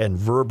 and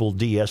verbal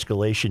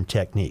de-escalation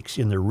techniques.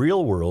 In the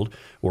real world,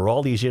 where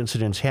all these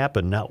incidents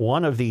happen, not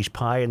one of these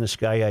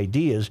pie-in-the-sky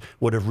ideas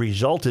would have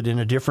resulted in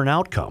a different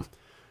outcome.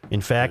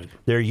 In fact,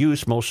 their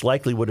use most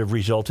likely would have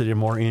resulted in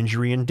more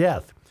injury and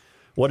death.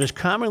 What is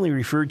commonly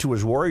referred to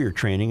as warrior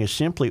training is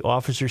simply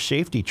officer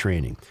safety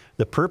training.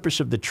 The purpose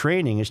of the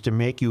training is to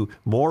make you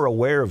more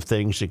aware of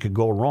things that could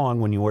go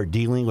wrong when you are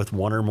dealing with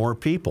 1 or more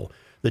people.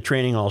 The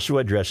training also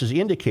addresses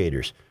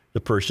indicators the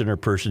person or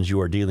persons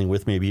you are dealing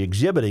with may be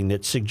exhibiting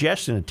that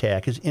suggest an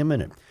attack is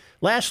imminent.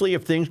 Lastly,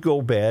 if things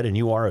go bad and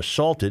you are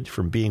assaulted,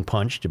 from being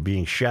punched to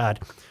being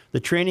shot,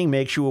 the training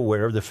makes you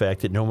aware of the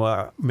fact that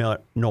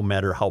no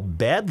matter how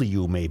badly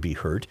you may be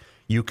hurt,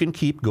 you can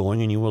keep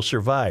going and you will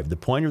survive. The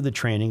point of the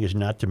training is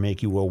not to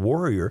make you a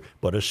warrior,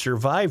 but a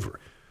survivor.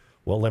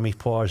 Well, let me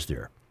pause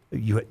there.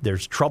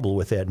 There's trouble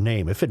with that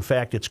name. If, in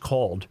fact, it's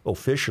called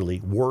officially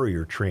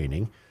warrior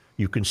training,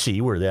 you can see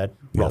where that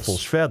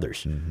ruffles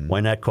feathers. Mm-hmm. Why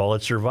not call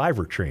it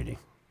survivor training?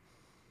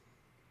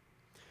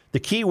 The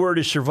key word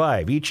is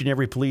survive. Each and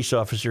every police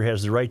officer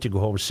has the right to go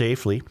home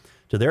safely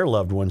to their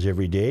loved ones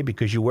every day.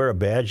 Because you wear a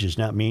badge does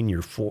not mean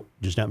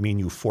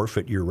you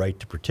forfeit your right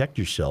to protect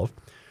yourself.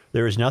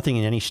 There is nothing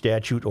in any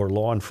statute or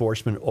law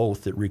enforcement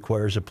oath that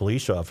requires a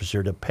police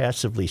officer to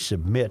passively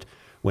submit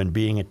when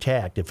being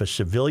attacked. If a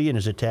civilian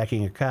is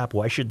attacking a cop,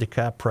 why should the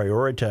cop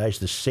prioritize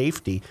the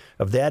safety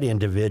of that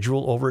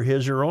individual over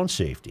his or own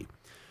safety?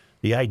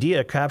 The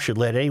idea a cop should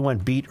let anyone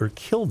beat or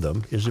kill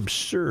them is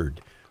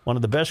absurd. One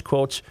of the best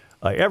quotes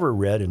I ever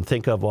read and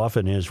think of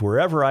often is,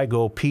 "Wherever I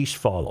go, peace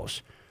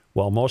follows."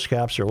 While most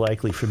cops are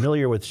likely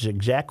familiar with this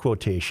exact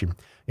quotation,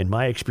 in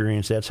my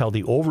experience, that's how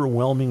the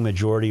overwhelming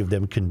majority of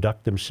them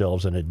conduct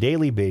themselves on a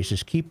daily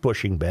basis. Keep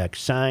pushing back.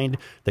 Signed,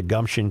 the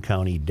Gumption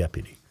County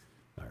deputy.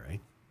 All right.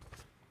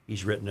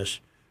 He's written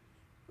us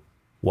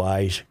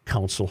wise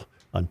counsel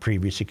on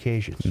previous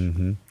occasions.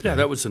 Mm-hmm. Yeah,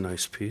 that was a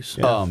nice piece.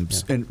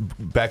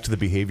 And back to the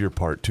behavior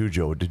part too,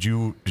 Joe.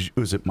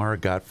 Was it Mara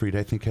Gottfried,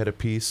 I think, had a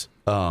piece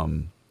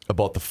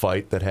about the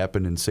fight that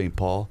happened in St.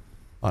 Paul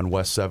on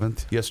West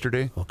 7th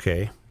yesterday?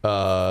 Okay.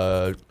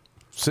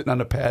 Sitting on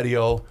the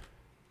patio,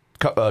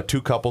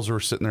 Two couples were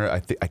sitting there. I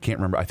can't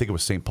remember. I think it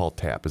was St. Paul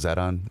Tap. Is that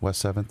on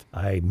West 7th?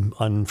 I'm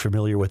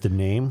unfamiliar with the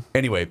name.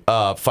 Anyway,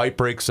 fight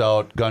breaks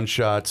out,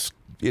 gunshots.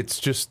 It's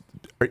just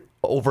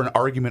over an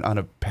argument on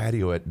a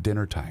patio at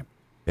dinner time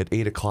at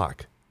 8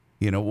 o'clock.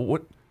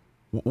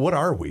 What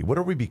are we? What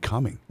are we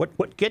becoming?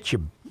 What gets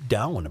you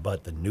down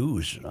about the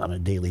news on a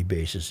daily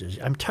basis is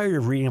I'm tired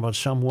of reading about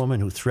some woman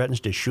who threatens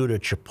to shoot a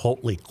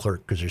Chipotle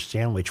clerk because her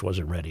sandwich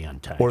wasn't ready on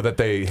time. Or that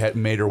they had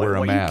made her wear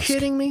a mask. Are you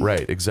kidding me?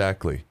 Right,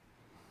 exactly.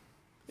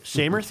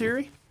 Samer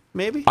theory,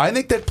 maybe? I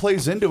think that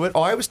plays into it.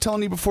 Oh, I was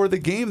telling you before the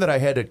game that I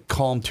had to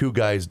calm two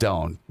guys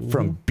down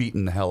from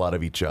beating the hell out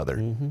of each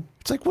other.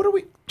 It's like, what are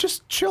we?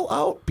 Just chill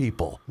out,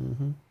 people.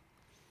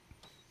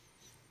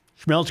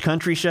 Schmelz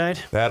Countryside?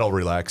 That'll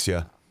relax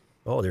you.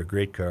 Oh, they're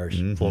great cars.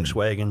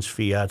 Volkswagens,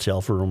 Fiats,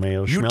 Alfa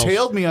Romeos. You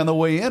tailed me on the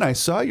way in. I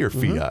saw your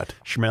Fiat.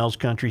 Schmelz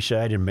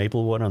Countryside in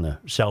Maplewood on the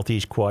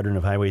southeast quadrant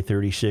of Highway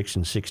 36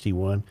 and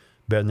 61.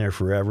 Been there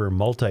forever.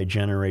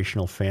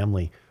 Multi-generational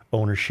family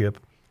ownership.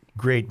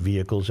 Great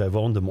vehicles. I've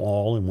owned them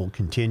all and will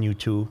continue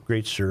to.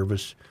 Great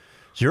service.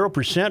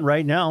 0%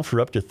 right now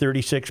for up to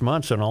 36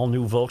 months on all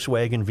new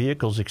Volkswagen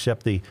vehicles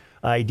except the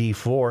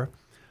ID4.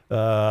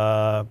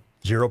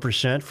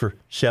 0% for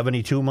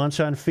 72 months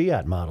on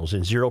Fiat models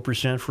and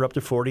 0% for up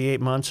to 48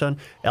 months on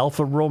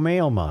Alfa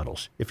Romeo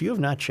models. If you have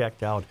not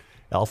checked out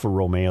Alfa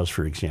Romeos,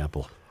 for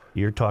example,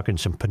 you're talking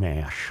some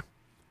panache.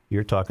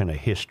 You're talking a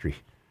history.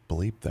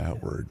 Bleep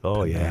that word.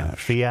 Oh, panache. yeah.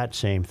 Fiat,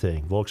 same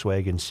thing.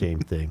 Volkswagen, same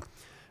thing.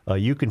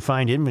 You can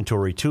find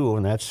inventory, too,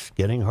 and that's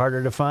getting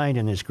harder to find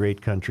in this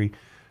great country.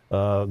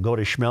 Go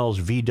to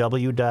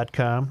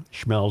SchmelzVW.com,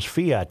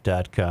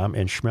 SchmelzFiat.com,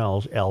 and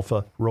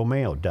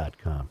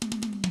SchmelzAlfaRomeo.com.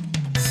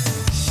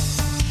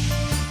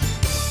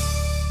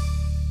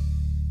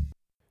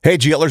 Hey,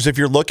 GLers, if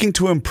you're looking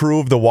to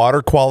improve the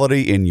water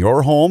quality in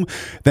your home,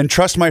 then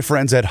trust my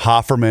friends at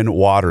Hofferman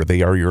Water.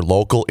 They are your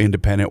local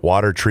independent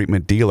water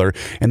treatment dealer,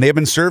 and they've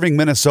been serving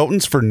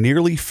Minnesotans for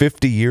nearly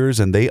 50 years,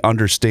 and they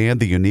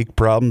understand the unique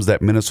problems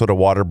that Minnesota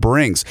water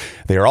brings.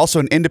 They are also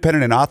an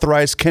independent and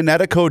authorized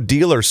Connecticut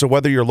dealer, so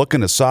whether you're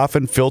looking to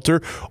soften,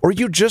 filter, or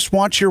you just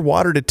want your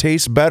water to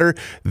taste better,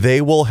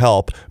 they will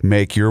help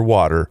make your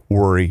water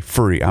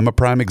worry-free. I'm a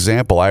prime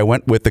example. I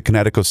went with the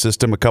Connecticut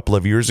system a couple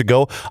of years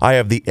ago. I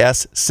have the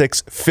S650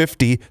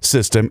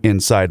 system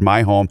inside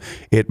my home.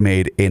 It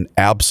made an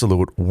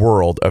absolute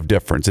world of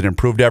difference. It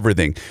improved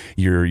everything.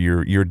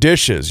 Your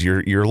dishes,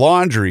 your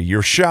laundry,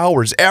 your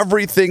showers,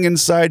 everything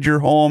inside your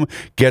home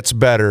gets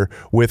better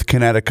with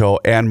Connecticut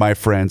and my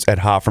friends at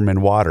Hofferman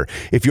Water.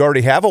 If you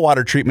already have a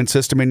water treatment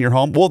system in your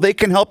home, well, they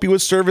can help you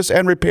with service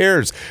and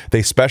repairs.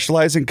 They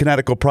specialize in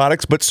Connecticut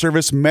products, but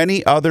service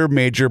many other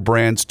major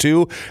brands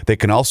too. They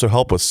can also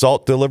help with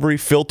salt delivery,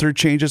 filter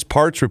changes,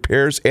 parts,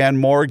 repairs, and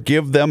more.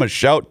 Give them a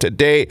shout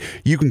today.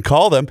 You can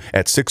call them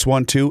at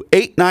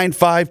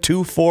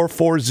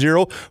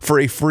 612-895-2440 for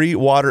a free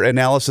water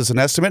analysis and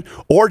estimate,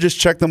 or just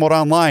check them out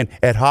online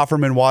at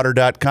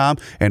HoffermanWater.com,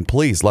 and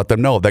please let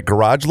them know that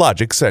Garage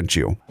Logic sent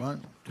you.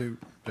 1, 2,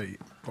 3,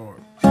 4.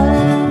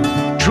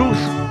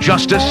 Truth,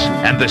 justice,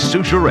 and the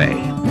Souchere.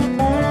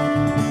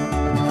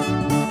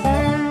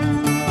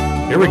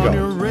 Here we On go.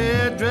 your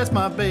red dress,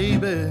 my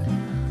baby.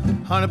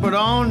 Honey, put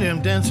on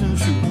them dancing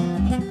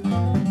shoes.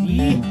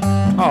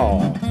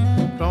 Oh,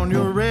 Put on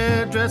your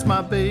red dress,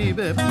 my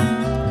baby.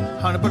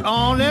 Honey, put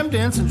on them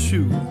dancing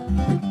shoes.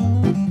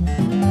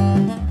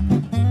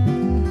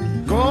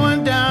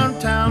 Going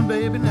downtown,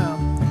 baby, now.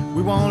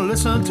 We want to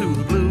listen to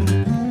the blues.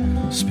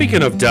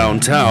 speaking of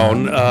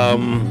downtown,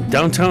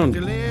 downtown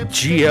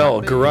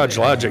GL, Garage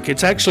Logic,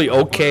 it's actually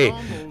okay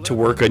to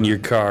work on your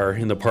car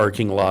in the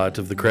parking lot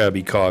of the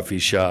Krabby Coffee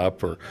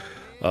Shop or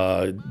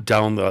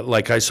down the,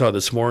 like I saw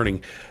this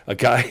morning, a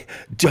guy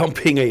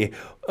dumping a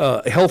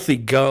healthy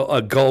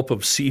gulp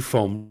of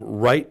seafoam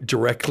right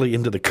directly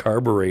into the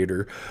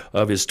carburetor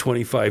of his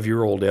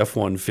 25-year-old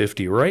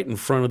F-150 right in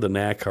front of the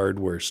Knack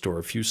hardware store,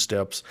 a few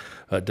steps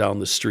down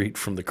the street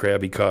from the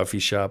Krabby Coffee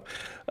Shop.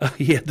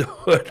 He had the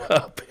hood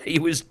up. He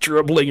was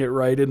dribbling it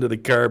right into the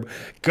carb.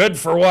 Good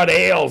for what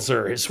ails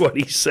her, is what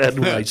he said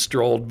when I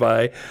strolled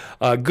by.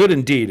 Good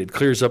indeed. It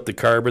clears up the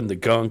carbon, the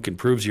gunk,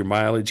 improves your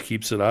mileage,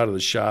 keeps it out of the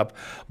shop.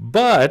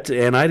 But,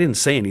 and I didn't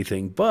say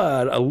anything,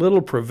 but a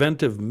little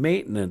preventive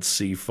maintenance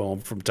seafoam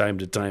from time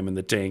to time in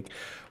the tank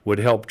would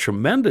help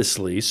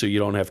tremendously, so you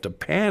don't have to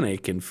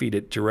panic and feed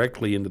it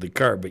directly into the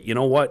carb. But you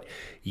know what?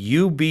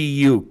 You be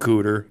you,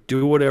 Cooter.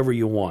 Do whatever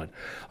you want.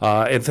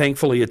 And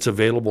thankfully, it's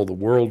available the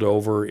world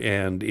over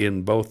and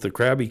in both the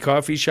Krabby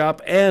Coffee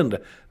Shop and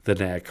the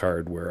Knack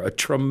Hardware. A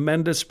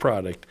tremendous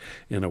product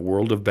in a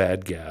world of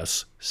bad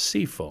gas,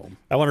 seafoam.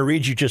 I want to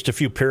read you just a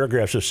few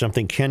paragraphs of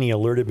something Kenny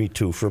alerted me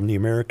to from the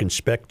American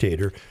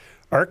Spectator.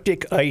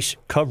 Arctic ice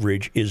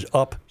coverage is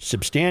up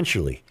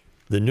substantially.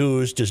 The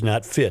news does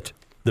not fit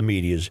the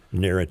media's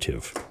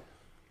narrative.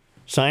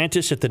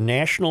 Scientists at the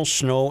National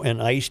Snow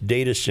and Ice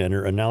Data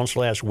Center announced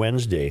last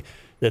Wednesday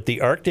that the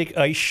Arctic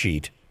ice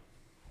sheet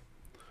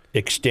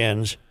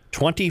extends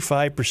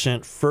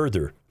 25%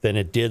 further than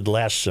it did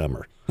last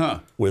summer.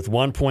 with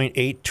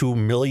 1.82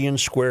 million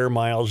square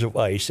miles of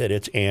ice at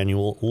its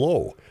annual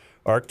low.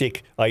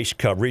 Arctic ice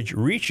coverage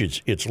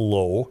reaches its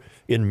low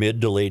in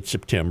mid to late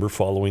September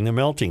following the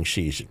melting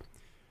season.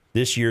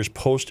 This year's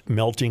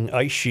post-melting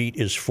ice sheet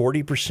is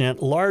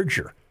 40%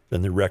 larger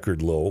than the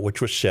record low,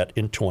 which was set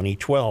in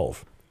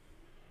 2012.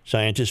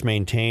 Scientists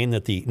maintain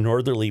that the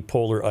northerly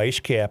polar ice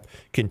cap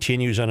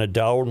continues on a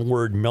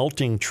downward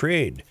melting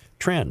trend.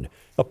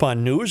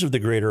 Upon news of the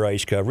greater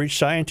ice coverage,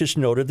 scientists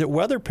noted that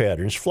weather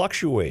patterns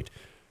fluctuate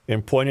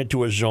and pointed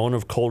to a zone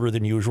of colder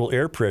than usual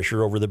air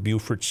pressure over the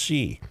Beaufort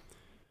Sea.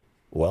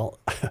 Well,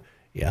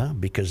 yeah,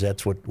 because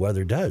that's what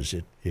weather does.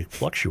 It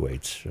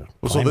fluctuates.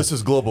 So this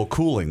is global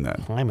cooling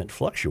then? Climate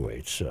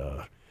fluctuates.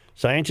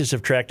 Scientists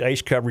have tracked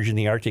ice coverage in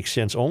the Arctic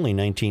since only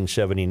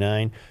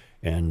 1979,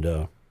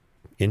 and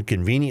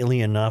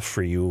inconveniently enough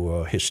for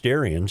you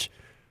hysterians,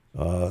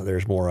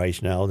 there's more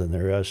ice now than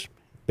there has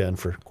been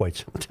for quite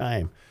some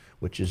time,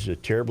 which is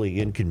terribly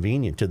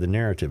inconvenient to the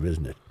narrative,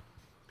 isn't it?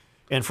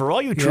 And for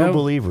all you true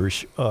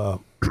believers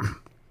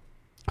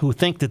who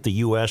think that the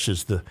U.S.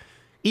 is the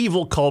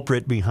evil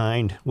culprit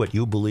behind what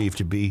you believe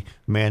to be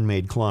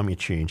man-made climate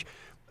change,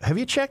 have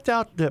you checked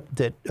out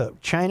that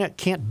China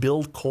can't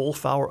build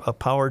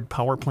coal-powered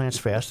power plants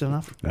fast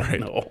enough? I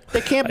know.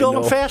 They can't build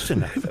them fast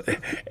enough.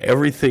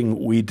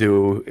 Everything we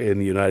do in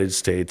the United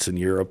States and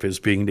Europe is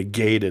being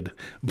negated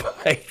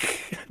by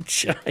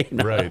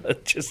China.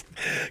 Right. Just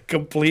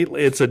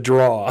completely, it's a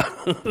draw.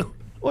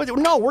 Well,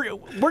 no,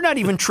 we're not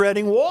even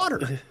treading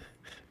water.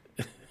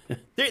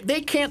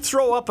 They can't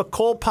throw up a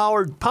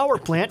coal-powered power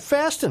plant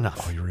fast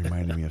enough. Oh, you're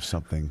reminding me of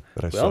something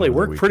that I saw. Well, they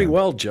over the work pretty weekend.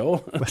 well,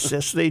 Joe.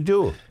 Yes, they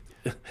do.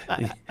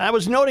 I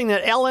was noting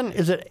that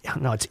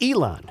it's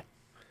Elon.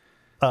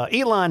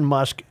 Elon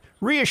Musk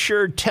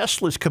reassured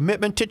Tesla's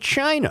commitment to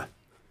China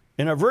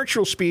in a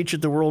virtual speech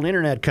at the World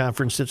Internet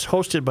Conference that's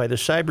hosted by the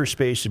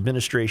Cyberspace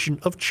Administration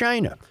of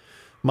China.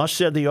 Musk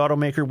said the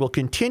automaker will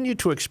continue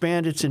to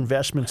expand its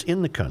investments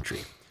in the country.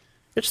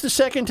 It's the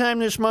second time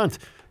this month.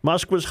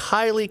 Musk was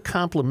highly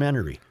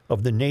complimentary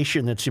of the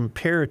nation that's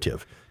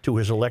imperative to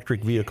his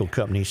electric vehicle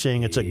company,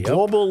 saying it's a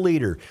global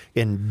leader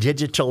in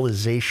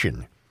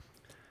digitalization.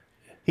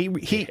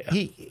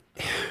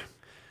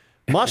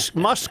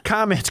 Musk's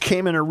comments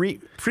came in a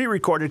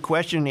pre-recorded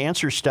question and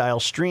answer style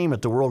stream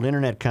at the World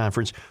Internet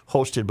Conference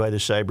hosted by the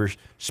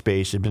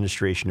Cyberspace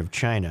Administration of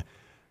China.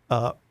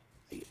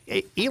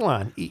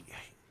 Elon,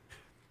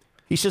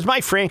 he says,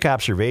 my frank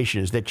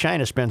observation is that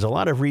China spends a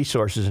lot of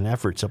resources and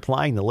efforts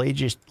applying the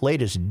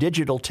latest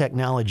digital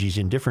technologies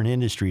in different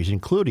industries,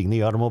 including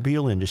the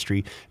automobile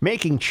industry,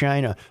 making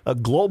China a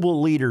global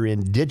leader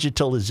in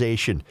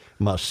digitalization,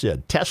 Musk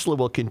said. Tesla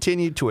will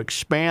continue to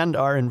expand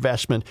our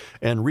investment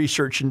and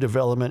research and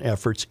development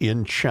efforts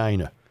in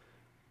China.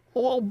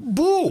 Oh,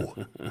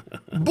 boo.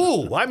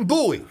 Boo. I'm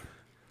booing.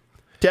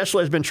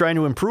 Tesla has been trying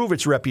to improve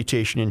its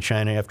reputation in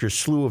China after a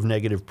slew of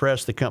negative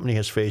press. The company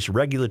has faced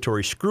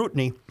regulatory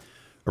scrutiny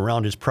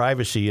around its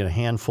privacy and a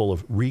handful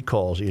of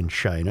recalls in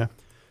China.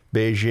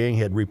 Beijing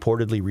had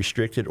reportedly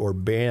restricted or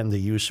banned the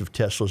use of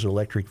Tesla's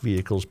electric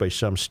vehicles by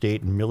some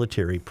state and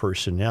military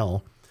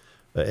personnel.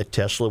 At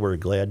Tesla, we're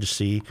glad to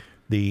see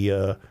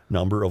the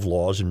number of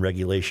laws and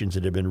regulations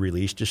that have been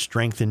released to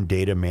strengthen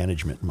data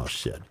management, Musk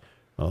said.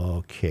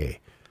 Okay.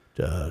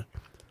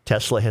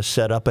 Tesla has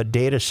set up a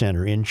data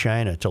center in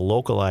China to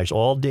localize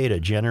all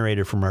data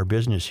generated from our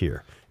business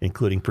here,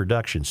 including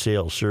production,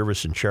 sales,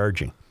 service, and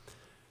charging.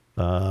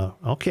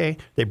 Okay.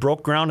 They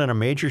broke ground on a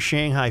major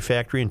Shanghai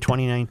factory in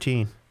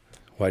 2019.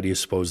 Why do you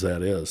suppose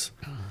that is?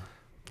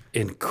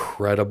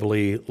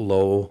 Incredibly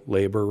low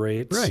labor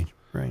rates.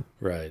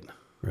 Right.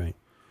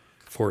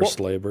 Forced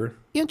labor.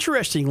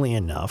 Interestingly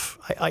enough,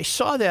 I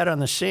saw that on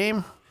the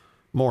same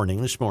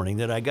morning, this morning,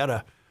 that I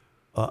got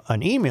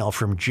an email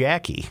from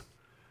Jackie,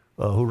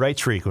 who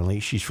writes frequently.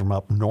 She's from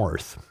up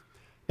north.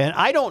 And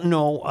I don't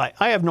know,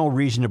 I have no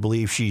reason to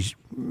believe she's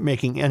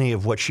making any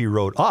of what she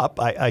wrote up.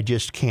 I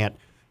just can't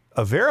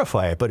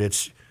verify it, but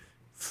it's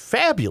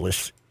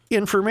fabulous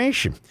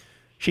information.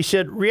 She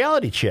said,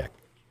 reality check.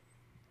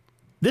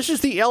 This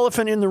is the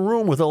elephant in the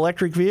room with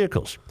electric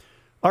vehicles.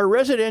 Our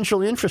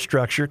residential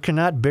infrastructure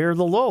cannot bear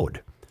the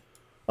load.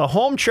 A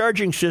home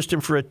charging system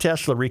for a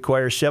Tesla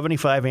requires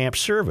 75 amp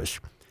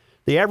service.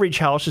 The average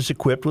house is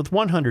equipped with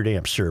 100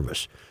 amp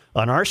service.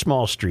 On our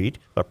small street,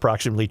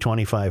 approximately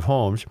 25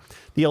 homes,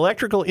 the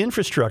electrical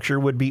infrastructure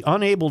would be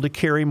unable to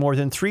carry more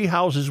than 3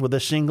 houses with a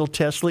single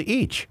Tesla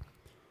each.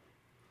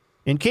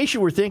 In case you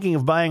were thinking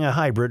of buying a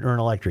hybrid or an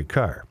electric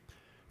car,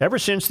 ever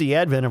since the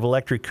advent of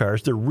electric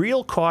cars, the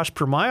real cost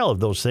per mile of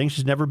those things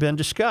has never been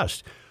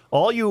discussed.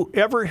 All you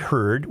ever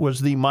heard was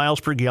the miles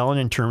per gallon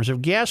in terms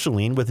of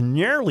gasoline, with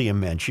nearly a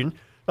mention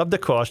of the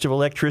cost of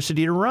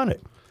electricity to run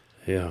it.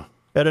 Yeah.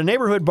 At a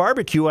neighborhood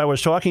barbecue, I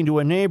was talking to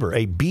a neighbor,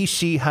 a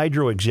BC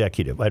Hydro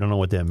executive. I don't know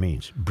what that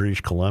means.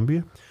 British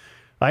Columbia?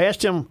 I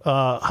asked him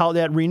how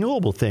that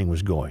renewable thing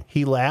was going.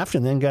 He laughed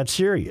and then got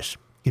serious.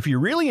 If you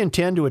really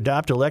intend to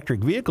adopt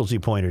electric vehicles, he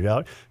pointed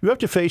out, you have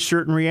to face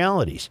certain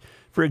realities.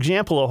 For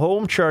example, a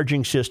home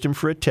charging system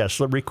for a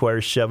Tesla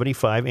requires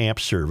 75 amp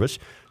service.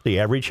 The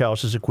average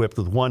house is equipped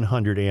with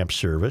 100 amp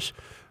service.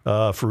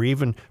 For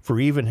even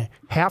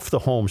half the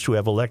homes who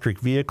have electric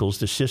vehicles,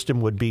 the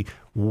system would be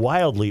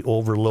wildly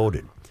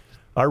overloaded.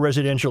 Our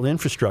residential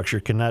infrastructure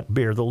cannot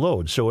bear the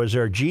load. So as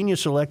our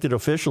genius elected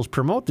officials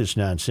promote this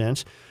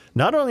nonsense,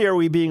 not only are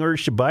we being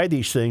urged to buy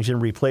these things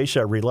and replace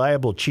our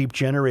reliable, cheap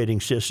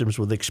generating systems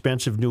with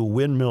expensive new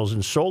windmills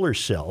and solar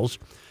cells,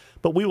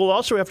 but we will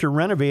also have to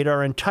renovate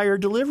our entire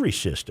delivery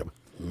system.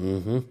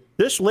 Mm-hmm.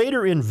 This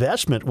later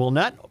investment will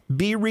not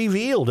be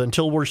revealed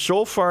until we're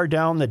so far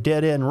down the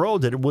dead-end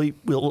road that it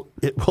will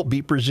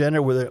be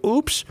presented with an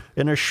oops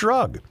and a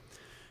shrug.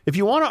 If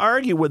you want to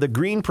argue with a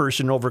green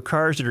person over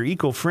cars that are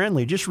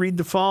eco-friendly, just read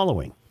the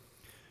following.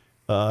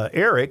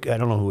 Eric, I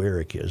don't know who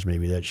Eric is.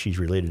 Maybe that she's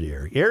related to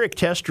Eric. Eric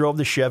test drove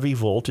the Chevy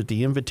Volt at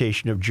the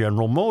invitation of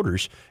General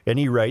Motors, and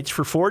he writes,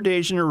 for 4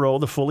 days in a row,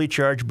 the fully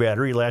charged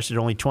battery lasted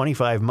only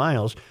 25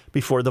 miles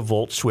before the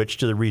Volt switched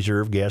to the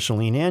reserve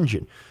gasoline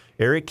engine.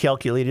 Eric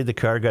calculated the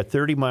car got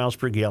 30 miles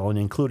per gallon,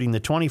 including the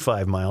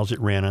 25 miles it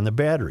ran on the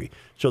battery.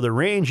 So the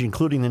range,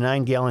 including the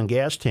 9-gallon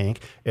gas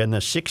tank and the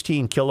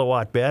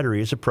 16-kilowatt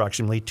battery, is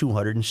approximately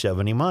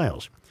 270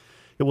 miles.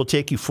 It will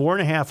take you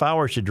 4.5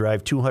 hours to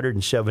drive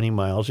 270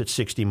 miles at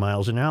 60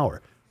 miles an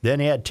hour. Then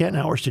add 10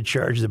 hours to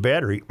charge the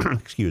battery,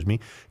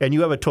 and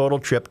you have a total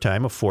trip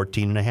time of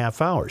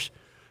 14.5 hours.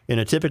 In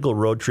a typical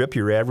road trip,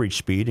 your average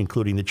speed,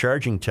 including the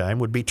charging time,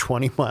 would be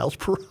 20 miles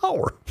per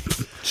hour.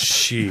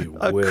 Gee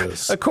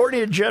whiz.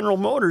 According to General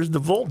Motors, the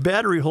Volt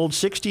battery holds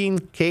 16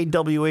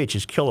 kWh,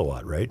 is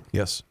kilowatt, right?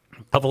 Yes.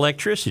 Of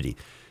electricity.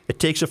 It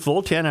takes a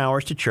full 10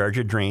 hours to charge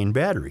a drain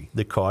battery.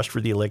 The cost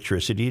for the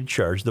electricity to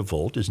charge the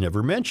Volt is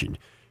never mentioned.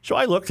 So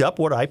I looked up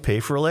what I pay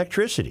for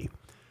electricity.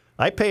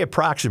 I pay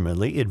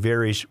approximately, it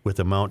varies with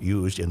amount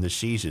used and the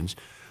seasons,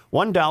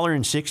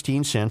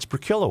 $1.16 per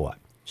kilowatt.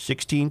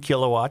 16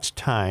 kilowatts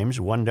times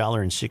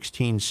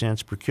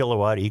 $1.16 per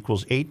kilowatt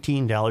equals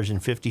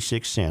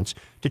 $18.56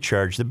 to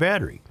charge the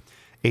battery.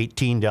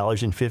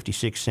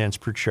 $18.56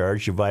 per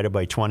charge divided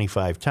by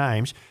 25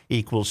 times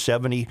equals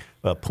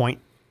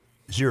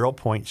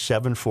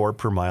 0.74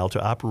 per mile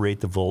to operate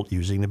the Volt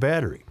using the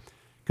battery.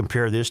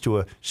 Compare this to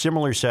a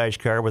similar sized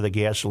car with a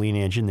gasoline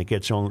engine that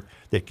gets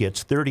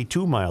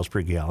 32 miles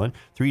per gallon.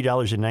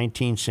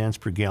 $3.19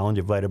 per gallon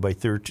divided by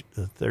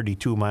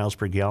 32 miles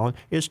per gallon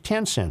is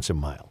 10 cents a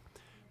mile.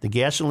 The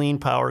gasoline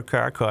powered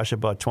car costs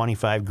about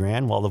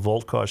 $25,000, while the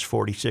Volt costs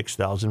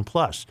 $46,000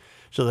 plus.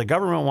 So the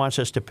government wants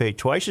us to pay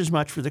twice as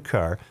much for the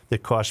car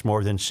that costs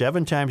more than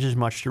 7 times as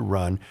much to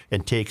run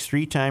and takes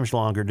 3 times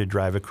longer to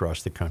drive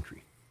across the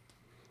country.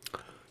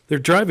 They're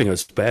driving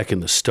us back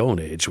in the Stone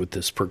Age with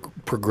this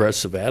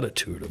progressive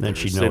attitude. Then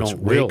she They knows,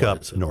 don't wake up,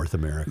 realize it. North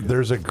America.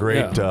 There's a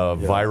great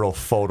viral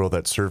photo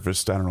that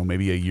surfaced, I don't know,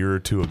 maybe a year or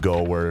two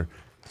ago, where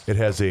it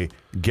has a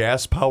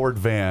gas-powered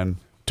van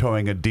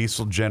towing a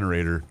diesel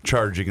generator,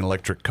 charging an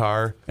electric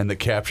car, and the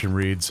caption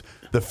reads,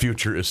 "The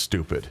future is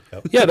stupid."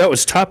 Yeah, that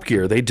was Top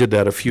Gear. They did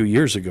that a few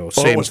years ago. Oh,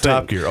 Same it was thing.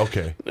 Top Gear,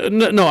 okay.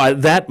 No,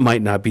 that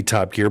might not be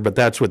Top Gear, but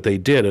that's what they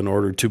did in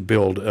order to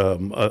build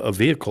a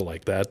vehicle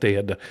like that. They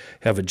had to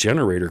have a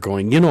generator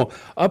going. You know,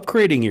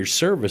 upgrading your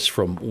service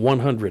from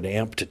 100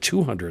 amp to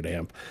 200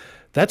 amp,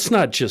 that's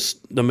not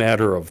just the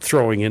matter of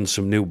throwing in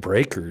some new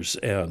breakers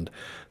and,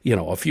 you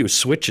know, a few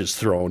switches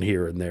thrown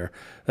here and there.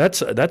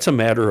 That's a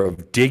matter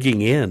of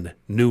digging in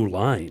new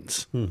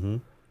lines. Mm-hmm.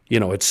 You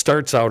know, it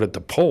starts out at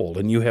the pole,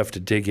 and you have to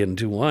dig in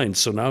 2 lines.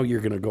 So now you're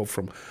going to go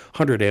from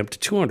 100 amp to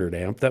 200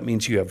 amp. That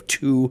means you have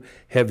 2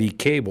 heavy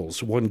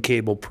cables, 1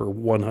 cable per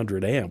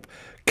 100 amp,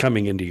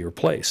 coming into your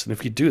place. And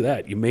if you do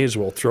that, you may as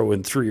well throw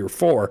in 3 or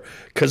 4,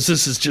 because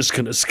this is just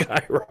going to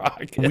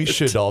skyrocket. We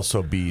should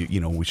also be,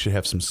 we should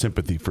have some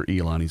sympathy for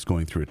Elon. He's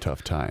going through a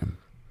tough time.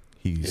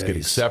 He's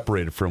getting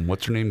separated from,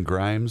 what's her name,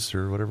 Grimes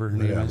or whatever her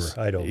name is?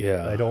 I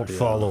don't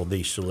follow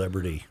these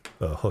celebrity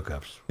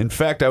hookups. In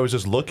fact, I was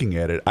just looking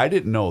at it. I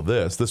didn't know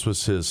this. This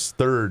was his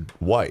 3rd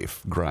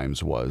wife,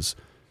 Grimes was.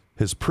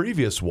 His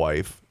previous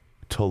wife,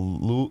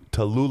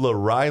 Tallulah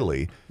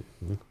Riley,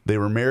 they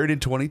were married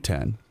in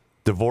 2010,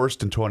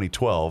 divorced in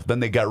 2012, then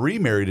they got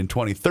remarried in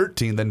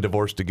 2013, then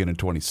divorced again in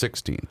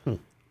 2016.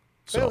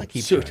 So,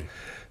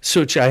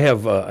 Such, I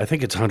have, I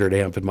think it's 100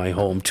 amp in my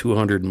home,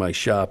 200 in my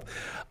shop.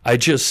 I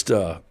just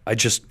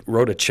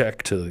wrote a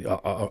check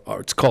to,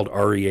 it's called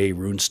REA,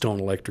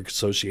 Runestone Electric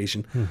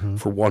Association,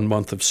 for 1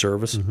 month of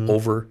service,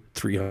 over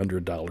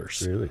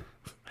 $300. Really?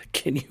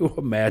 Can you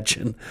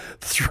imagine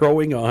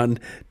throwing on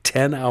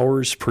 10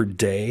 hours per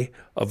day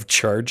of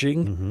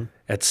charging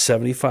at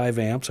 75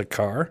 amps a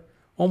car?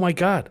 Oh my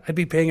God, I'd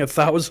be paying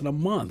 $1,000 a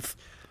month.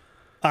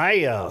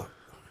 I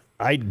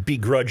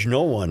begrudge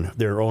no one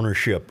their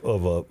ownership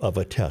of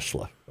a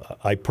Tesla.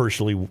 I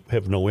personally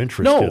have no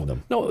interest in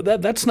them. No,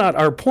 that's not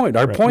our point.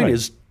 Our point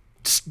is,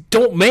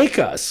 don't make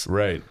us.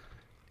 Right.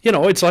 You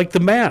know, it's like the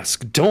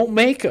mask. Don't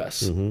make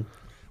us. Mm-hmm.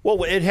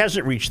 Well, it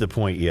hasn't reached the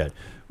point yet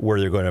where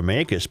they're going to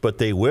make us, but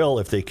they will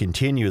if they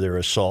continue their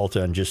assault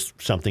on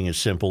just something as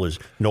simple as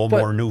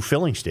more new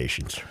filling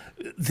stations.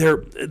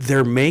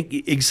 They're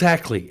making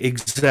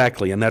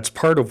exactly, and that's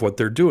part of what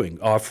they're doing,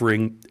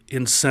 offering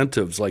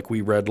incentives like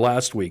we read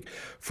last week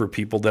for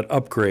people that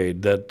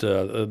upgrade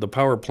the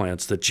power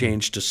plants that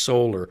change to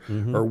solar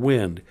or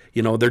wind.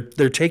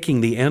 They're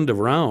taking the end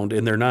around,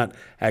 and they're not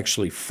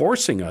actually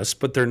forcing us,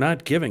 but they're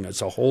not giving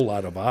us a whole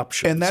lot of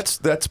options. And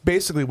that's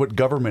basically what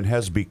government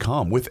has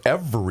become with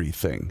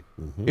everything.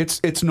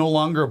 It's no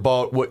longer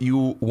about what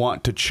you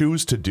want to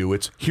choose to do.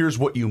 It's here's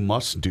what you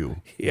must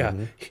do. Yeah.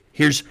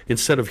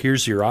 Instead of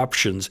here's your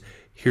options,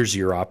 here's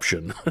your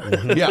option.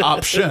 Yeah,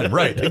 option.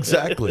 Right,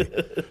 exactly.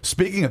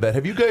 Speaking of that,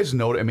 have you guys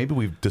noticed, and maybe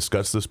we've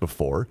discussed this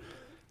before,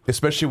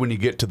 especially when you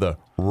get to the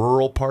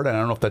rural part, and I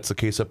don't know if that's the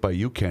case up by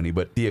you, Kenny,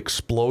 but the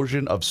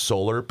explosion of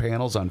solar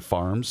panels on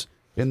farms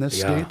in this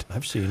state?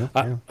 I've seen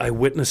it. I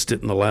witnessed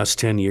it in the last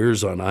 10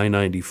 years on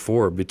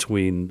I-94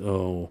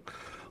 between,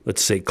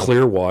 let's say,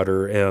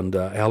 Clearwater and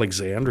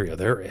Alexandria.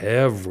 They're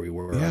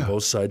everywhere on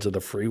both sides of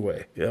the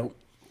freeway. Yeah.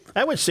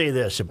 I would say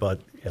this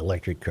about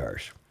electric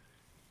cars.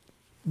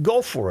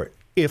 Go for it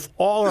if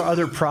all our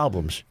other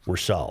problems were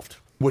solved.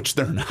 Which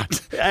they're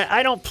not.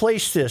 I don't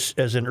place this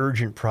as an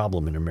urgent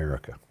problem in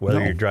America,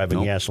 whether you're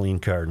driving a gasoline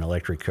car or an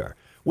electric car.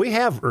 We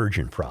have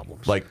urgent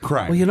problems. Like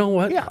crime. Well, you know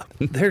what? Yeah.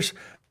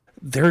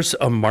 There's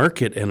a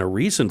market and a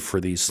reason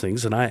for these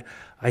things, and I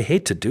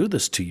hate to do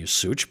this to you,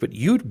 Such, but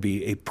you'd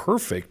be a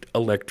perfect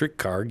electric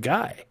car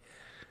guy.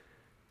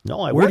 No,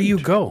 I Where do wouldn't. you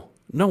go?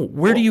 No,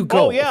 where do you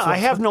go? Oh, yeah, I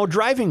have no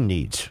driving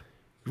needs.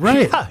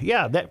 Right.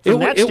 Yeah, from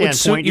that it would suit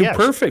standpoint, you yes.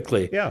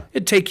 perfectly. Yeah.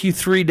 It'd take you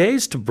 3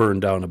 days to burn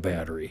down a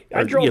battery.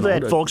 I drove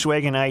that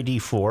Volkswagen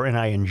ID4, and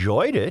I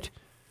enjoyed it.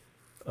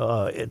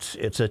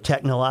 It's a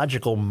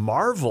technological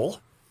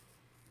marvel,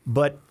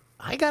 but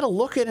I got to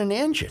look at an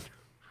engine.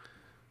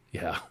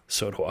 Yeah,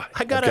 so do I.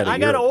 I got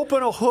to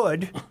open a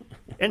hood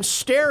and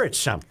stare at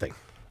something.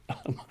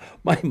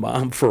 My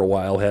mom, for a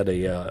while, had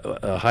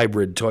a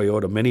hybrid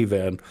Toyota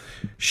minivan.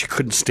 She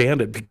couldn't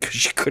stand it because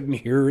she couldn't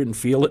hear and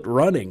feel it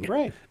running.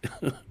 Right.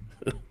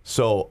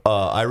 So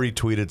I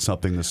retweeted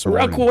something this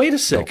morning. Wait a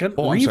second.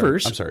 Oh,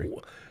 Reavers. I'm sorry.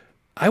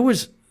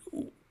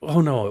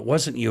 Oh, no, it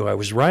wasn't you. I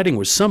was riding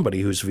with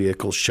somebody whose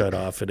vehicle shut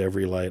off at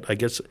every light. I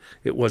guess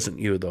it wasn't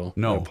you, though.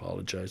 No. I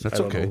apologize. That's I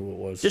don't okay. know who it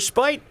was.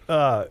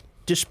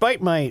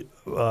 Despite my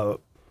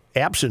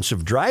absence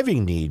of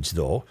driving needs,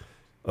 though,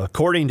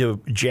 according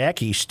to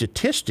Jackie's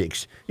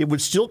statistics, it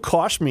would still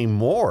cost me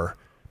more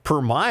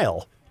per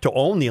mile to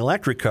own the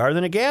electric car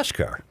than a gas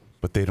car.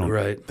 But they don't.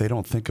 Right. They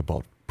don't think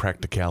about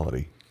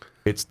practicality.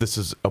 This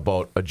is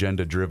about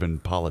agenda-driven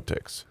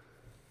politics.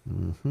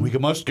 We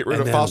must get rid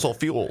of fossil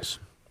fuels.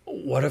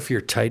 What if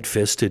you're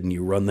tight-fisted and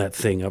you run that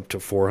thing up to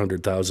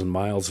 400,000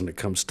 miles and it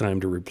comes time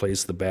to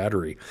replace the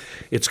battery?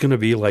 It's going to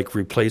be like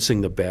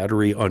replacing the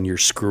battery on your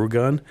screw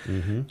gun.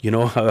 You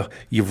know how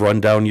you've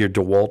run down your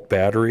DeWalt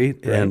battery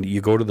and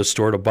you go to the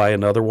store to buy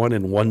another one,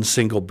 and one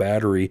single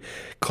battery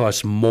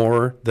costs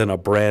more than a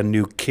brand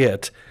new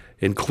kit,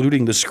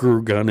 including the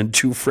screw gun and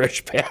 2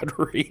 fresh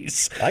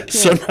batteries.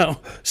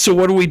 So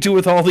what do we do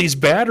with all these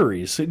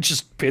batteries?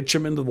 Just pitch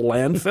them into the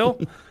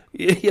landfill?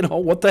 You know,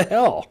 what the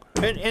hell?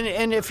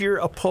 And if you're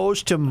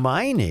opposed to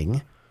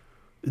mining,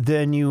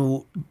 then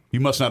you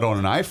must not own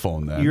an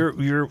iPhone then.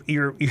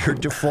 Your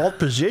default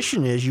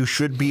position is you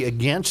should be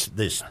against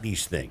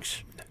these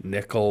things.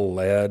 Nickel,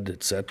 lead,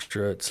 et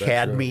cetera,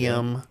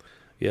 cadmium.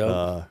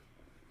 Yeah.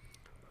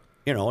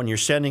 And you're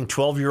sending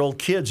 12-year-old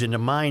kids into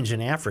mines in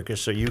Africa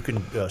so you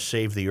can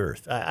save the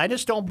earth. I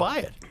just don't buy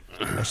it.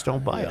 I just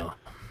don't buy it.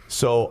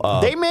 So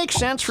they make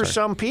sense for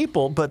some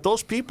people, but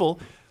those people,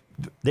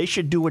 they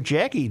should do what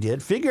Jackie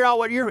did. Figure out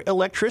what your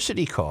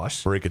electricity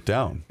costs. Break it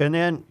down. And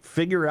then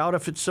figure out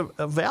if it's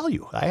a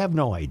value. I have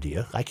no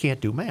idea. I can't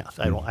do math.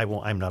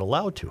 I'm not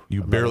allowed to.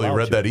 You barely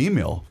read that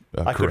email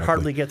I could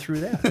hardly get through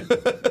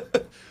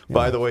that.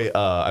 By the way,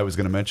 I was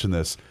going to mention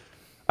this.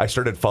 I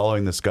started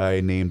following this guy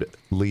named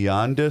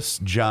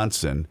Leondis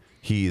Johnson.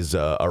 He's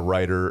a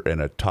writer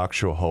and a talk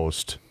show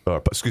host,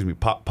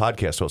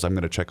 podcast host. I'm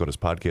going to check out his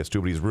podcast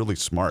too, but he's really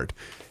smart.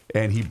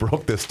 And he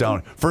broke this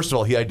down. First of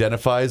all, he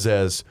identifies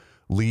as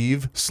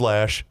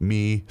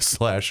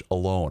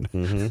leave/me/alone.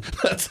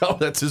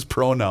 That's his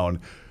pronoun.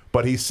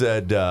 But he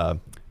said,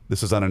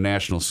 this is on a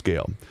national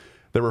scale.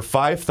 There were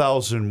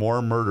 5,000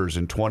 more murders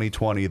in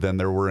 2020 than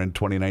there were in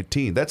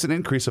 2019. That's an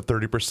increase of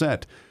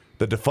 30%.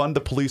 The defund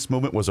the police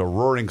movement was a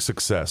roaring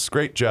success.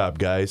 Great job,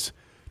 guys.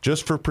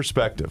 Just for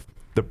perspective,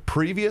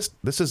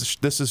 this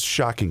is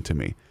shocking to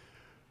me.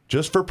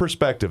 Just for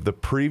perspective, the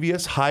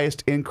previous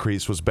highest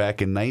increase was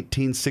back in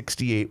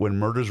 1968 when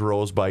murders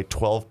rose by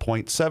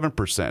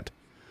 12.7%.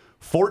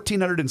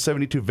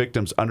 1,472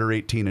 victims under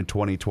 18 in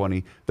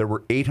 2020. There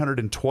were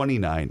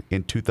 829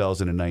 in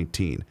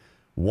 2019.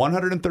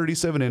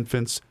 137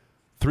 infants,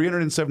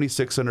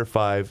 376 under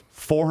 5,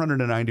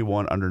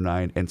 491 under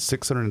 9, and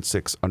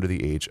 606 under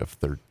the age of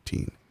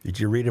 13. Did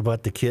you read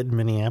about the kid in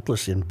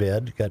Minneapolis in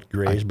bed, got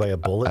grazed by a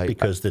bullet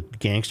because the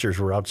gangsters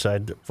were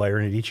outside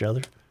firing at each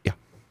other? Yeah.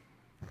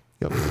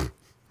 Yep.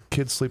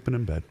 Kids sleeping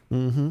in bed.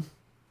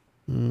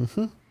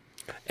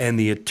 And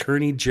the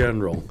Attorney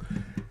General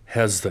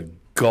has the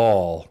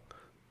gall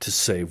to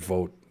say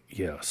vote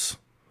yes.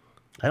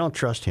 I don't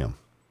trust him.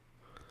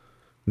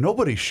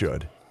 Nobody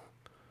should.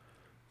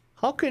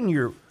 How can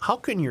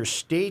your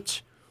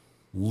state's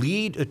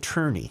lead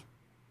attorney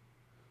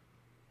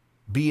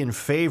be in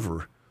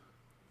favor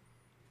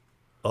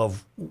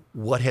of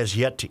what has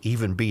yet to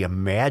even be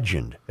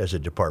imagined as a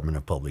Department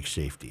of Public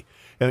Safety?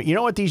 And you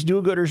know what these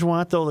do-gooders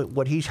want, though?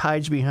 What he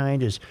hides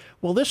behind is,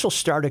 well, this will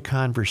start a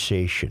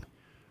conversation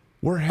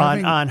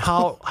on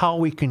how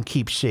we can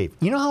keep safe.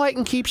 You know how I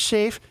can keep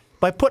safe?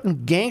 By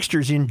putting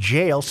gangsters in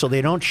jail so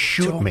they don't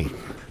shoot me.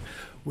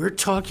 We're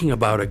talking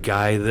about a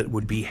guy that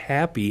would be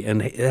happy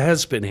and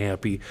has been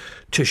happy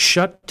to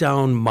shut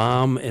down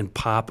mom and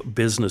pop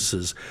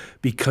businesses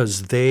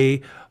because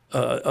they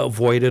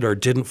avoided or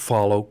didn't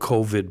follow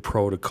COVID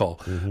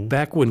protocol.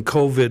 Back when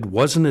COVID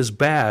wasn't as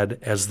bad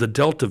as the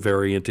Delta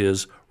variant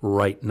is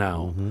right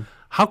now.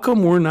 How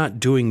come we're not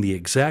doing the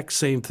exact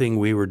same thing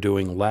we were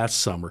doing last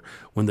summer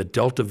when the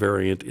Delta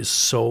variant is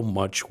so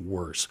much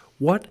worse?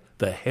 What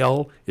the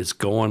hell is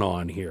going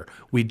on here?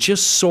 We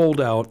just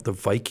sold out the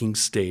Viking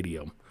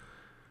Stadium.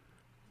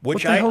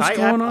 Which what the hell's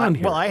going on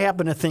here? Well, I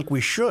happen to think we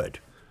should.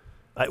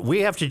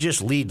 We have to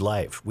just lead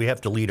life. We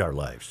have to lead our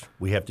lives.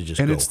 We have to just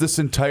And go. it's this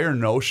entire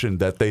notion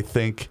that they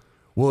think,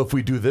 well, if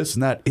we do this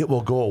and that, it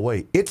will go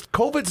away.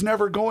 COVID's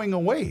never going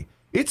away.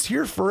 It's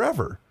here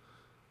forever.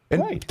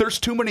 And there's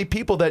too many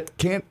people that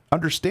can't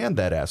understand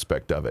that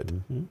aspect of it.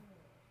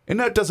 And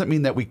that doesn't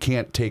mean that we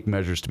can't take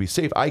measures to be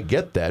safe. I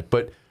get that,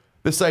 but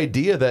this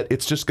idea that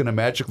it's just going to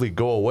magically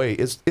go away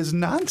is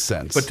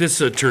nonsense. But this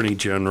attorney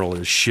general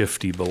is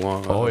shifty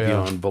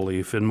beyond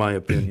belief, in my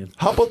opinion.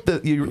 How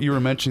about you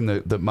were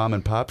mentioning the mom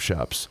and pop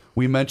shops?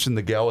 We mentioned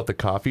the gal at the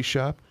coffee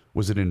shop.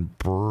 Was it in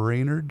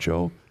Brainerd,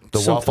 Joe? The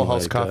Something Waffle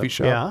House like coffee that.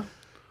 shop?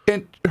 Yeah.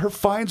 And her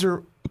fines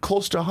are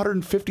close to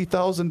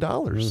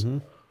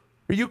 $150,000.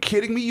 Are you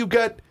kidding me? You've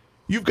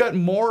got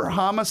more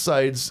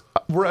homicides.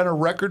 We're at a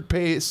record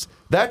pace.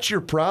 That's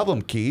your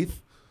problem, Keith.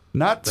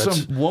 Not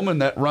some woman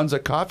that runs a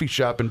coffee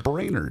shop in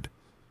Brainerd.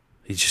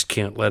 He just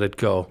can't let it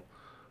go.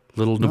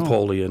 Little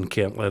Napoleon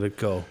can't let it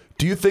go.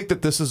 Do you think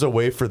that this is a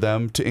way for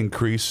them to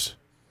increase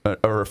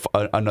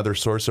another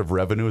source of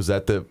revenue? Is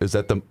that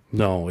the?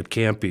 No, it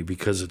can't be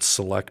because it's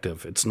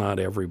selective. It's not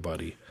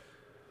everybody.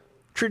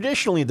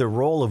 Traditionally, the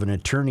role of an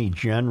attorney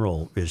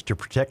general is to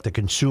protect the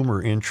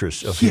consumer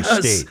interests of his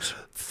states.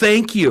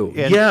 Thank you.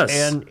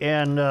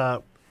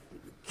 And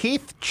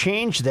Keith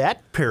changed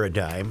that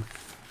paradigm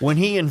when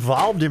he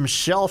involved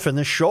himself in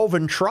the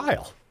Chauvin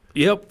trial.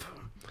 Yep.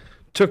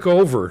 Took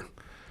over.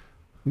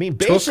 I mean,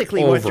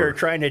 basically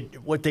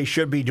what they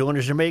should be doing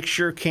is to make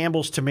sure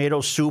Campbell's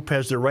tomato soup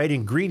has the right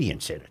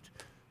ingredients in it.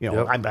 You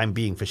know, Yep. I'm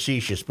being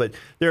facetious, but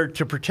they're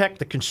to protect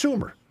the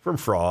consumer from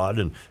fraud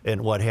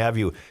and what have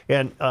you.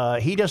 And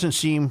he doesn't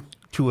seem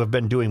to have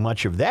been doing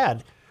much of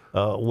that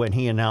when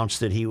he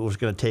announced that he was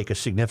going to take a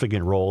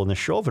significant role in the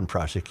Chauvin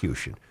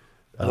prosecution.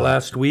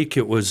 Last week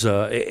it was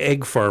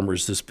Egg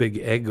Farmers, this big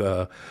egg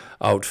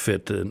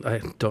outfit, and I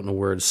don't know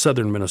where it's,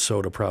 southern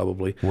Minnesota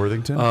probably.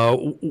 Worthington?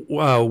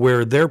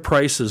 Where their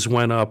prices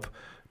went up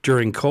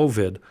during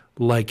COVID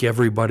like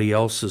everybody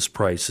else's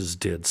prices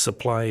did,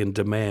 supply and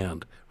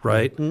demand,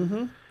 right?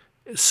 Mm-hmm.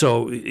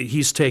 So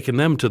he's taking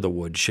them to the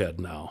woodshed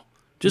now,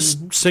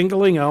 just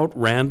singling out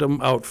random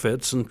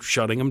outfits and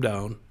shutting them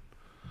down.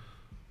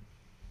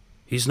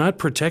 He's not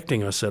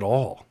protecting us at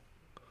all.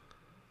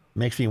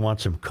 Makes me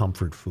want some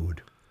comfort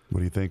food. What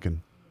are you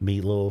thinking?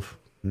 Meatloaf,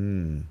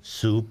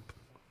 soup,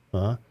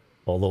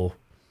 although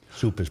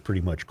soup is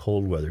pretty much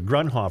cold weather.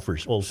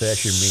 Grunhofer's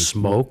old-fashioned meat.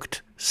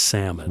 Smoked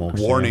salmon.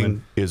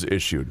 Warning is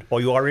issued. Oh,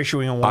 you are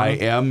issuing a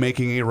warning? I am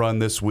making a run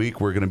this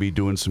week. We're going to be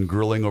doing some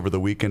grilling over the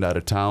weekend out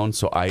of town,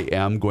 so I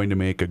am going to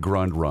make a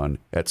grund run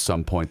at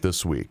some point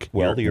this week.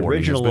 Well, the Warning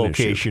has original been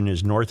issued. location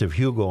is north of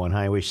Hugo on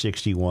Highway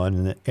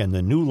 61, and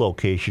the new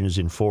location is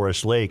in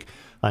Forest Lake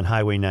on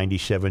Highway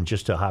 97,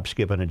 just a hop,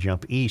 skip, and a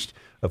jump east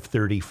of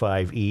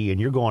 35E.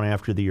 And you're going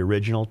after the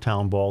original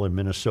Town Ball in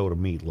Minnesota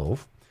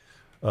meatloaf.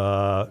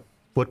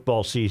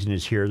 Football season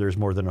is here. There's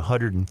more than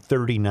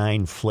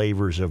 139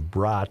 flavors of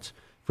brats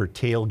for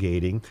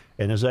tailgating.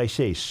 And as I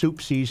say,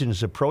 soup season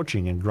is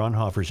approaching, and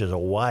Grunhofer's has a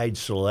wide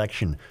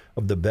selection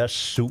of the best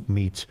soup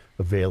meats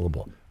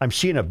available. I'm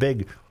seeing a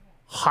big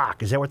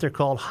hock. Is that what they're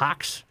called?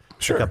 Hocks?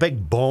 Sure. Like a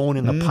big bone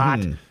in the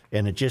pot,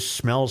 and it just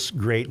smells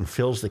great and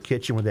fills the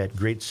kitchen with that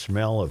great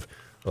smell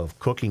of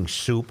cooking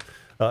soup.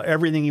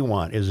 Everything you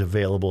want is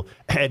available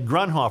at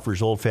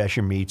Grunhofer's Old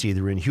Fashioned Meats,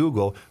 either in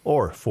Hugo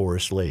or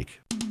Forest Lake.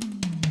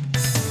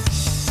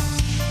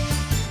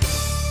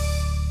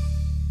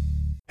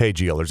 Hey,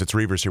 GLers, it's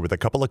Reavers here with a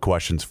couple of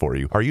questions for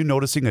you. Are you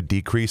noticing a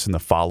decrease in the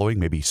following?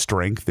 Maybe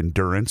strength,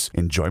 endurance,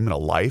 enjoyment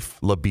of life,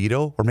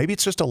 libido, or maybe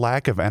it's just a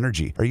lack of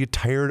energy? Are you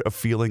tired of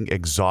feeling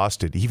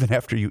exhausted even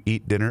after you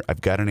eat dinner?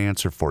 I've got an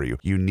answer for you.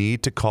 You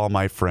need to call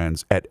my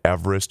friends at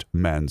Everest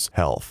Men's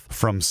Health.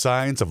 From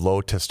signs of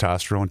low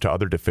testosterone to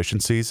other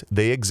deficiencies,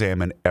 they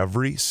examine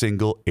every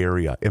single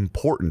area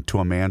important to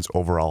a man's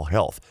overall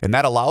health, and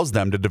that allows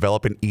them to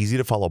develop an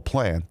easy-to-follow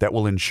plan that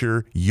will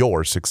ensure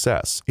your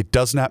success. It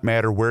does not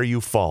matter where you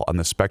fall on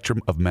the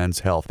spectrum of men's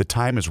health. The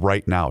time is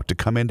right now to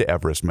come into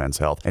Everest Men's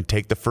Health and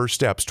take the first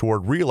steps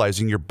toward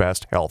realizing your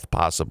best health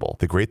possible.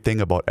 The great thing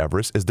about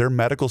Everest is their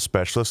medical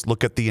specialists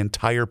look at the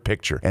entire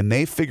picture and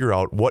they figure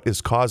out what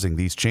is causing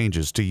these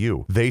changes to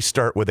you. They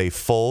start with a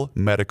full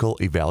medical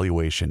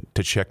evaluation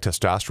to check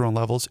testosterone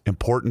levels,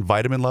 important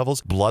vitamin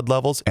levels, blood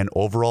levels, and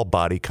overall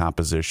body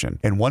composition.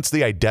 And once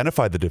they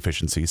identify the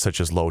deficiencies, such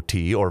as low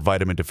T or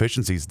vitamin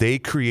deficiencies, they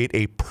create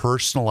a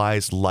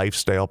personalized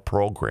lifestyle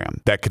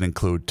program that can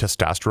include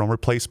testosterone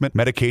replacement,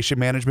 medication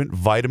management,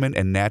 vitamin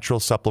and natural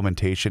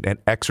supplementation, and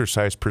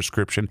exercise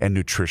prescription and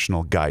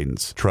nutritional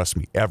guidance. Trust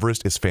me,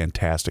 Everest is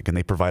fantastic, and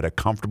they provide a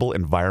comfortable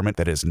environment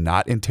that is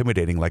not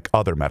intimidating like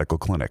other medical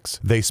clinics.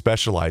 They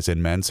specialize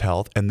in men's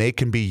health, and they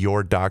can be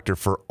your doctor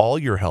for all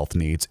your health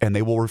needs, and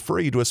they will refer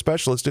you to a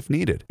specialist if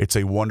needed. It's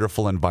a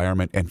wonderful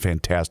environment and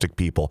fantastic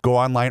people. Go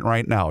online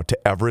right now to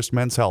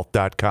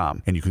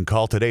everestmenshealth.com, and you can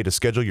call today to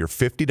schedule your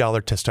 $50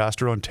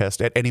 testosterone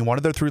test at any one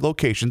of their 3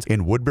 locations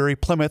in Woodbury,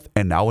 Plymouth,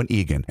 and now in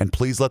Egan. And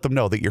please let them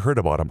know that you heard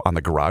about them on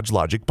the Garage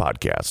Logic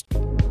podcast.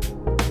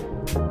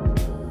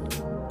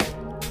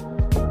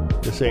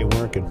 This ain't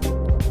working.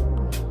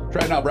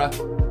 Try it now, bruh.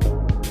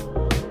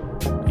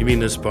 You mean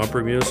this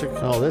bumper music?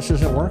 Oh, this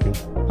isn't working.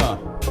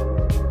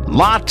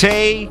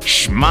 Latte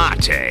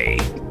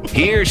schmate.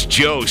 Here's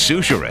Joe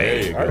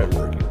Souchere.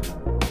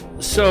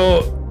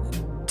 So,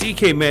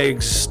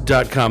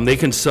 DKMags.com, they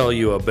can sell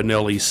you a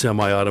Benelli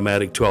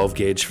semi-automatic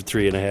 12-gauge for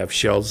 3.5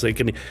 shells. They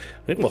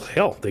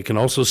can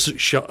also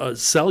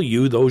sell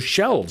you those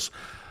shells,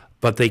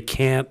 but they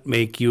can't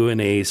make you an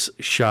ace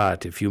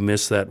shot. If you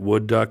miss that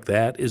wood duck,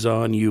 that is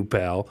on you,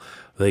 pal.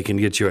 They can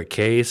get you a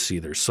case,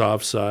 either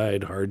soft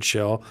side, hard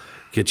shell,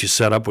 get you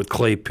set up with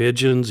clay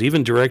pigeons,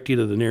 even direct you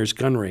to the nearest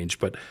gun range.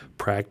 But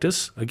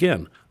practice,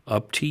 again,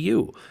 up to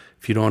you.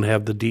 If you don't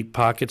have the deep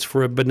pockets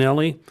for a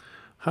Benelli,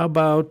 how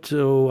about,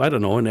 I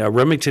don't know, a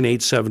Remington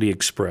 870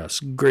 Express?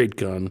 Great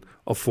gun,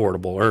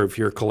 affordable. Or if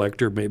you're a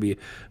collector, maybe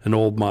an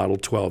old Model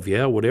 12.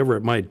 Yeah, whatever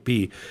it might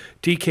be.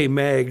 DK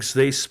Mags,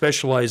 they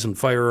specialize in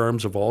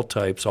firearms of all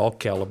types, all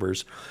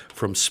calibers,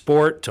 from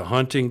sport to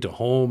hunting to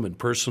home and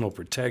personal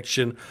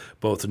protection,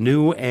 both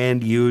new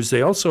and used.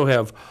 They also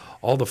have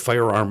all the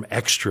firearm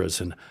extras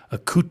and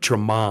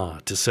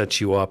accoutrements to set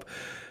you up.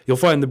 You'll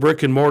find the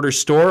brick and mortar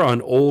store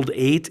on Old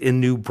 8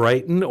 in New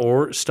Brighton,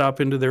 or stop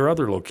into their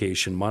other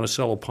location,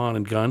 Monticello Pawn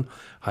and Gun,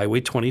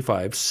 Highway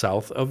 25,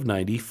 south of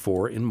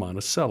 94 in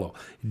Monticello.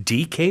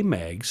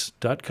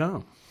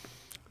 DKMags.com.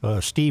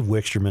 Steve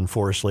Wickstrom in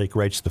Forest Lake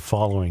writes the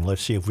following.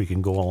 Let's see if we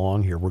can go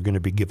along here. We're going to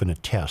be given a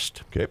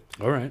test. Okay.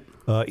 All right.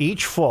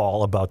 Each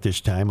fall, about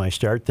this time, I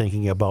start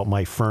thinking about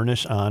my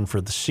furnace on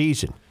for the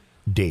season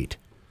date.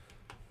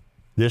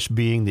 This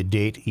being the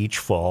date each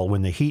fall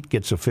when the heat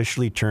gets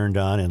officially turned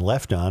on and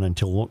left on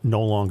until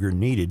no longer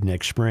needed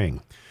next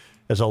spring.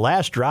 As a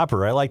last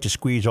dropper, I like to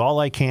squeeze all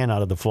I can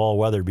out of the fall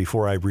weather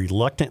before I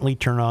reluctantly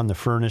turn on the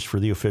furnace for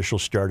the official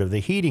start of the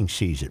heating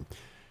season.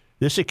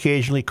 This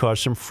occasionally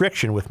caused some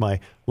friction with my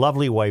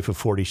lovely wife of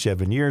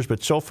 47 years,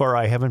 but so far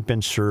I haven't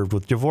been served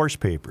with divorce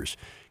papers.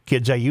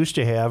 Kids I used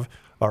to have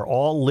are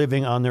all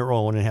living on their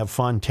own and have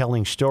fun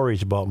telling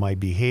stories about my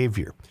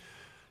behavior.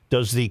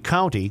 Does the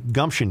county,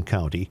 Gumption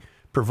County,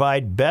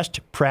 provide best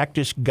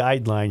practice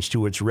guidelines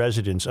to its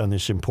residents on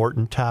this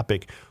important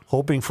topic,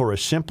 hoping for a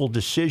simple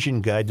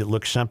decision guide that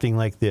looks something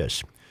like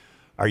this?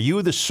 Are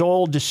you the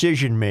sole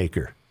decision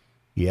maker?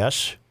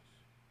 Yes.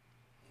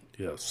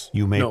 Yes.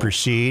 You may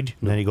proceed.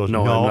 And then he goes,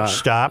 No, no, I'm not.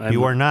 stop.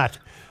 You are not.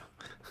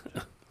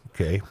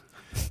 Okay.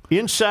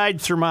 Inside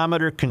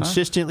thermometer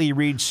consistently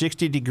reads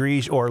 60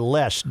 degrees or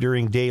less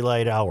during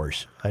daylight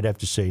hours. I'd have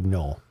to say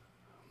no.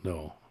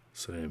 No.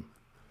 Same.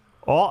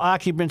 All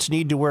occupants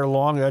need to wear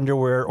long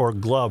underwear or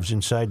gloves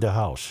inside the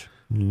house.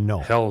 No.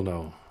 Hell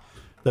no.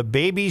 The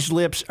baby's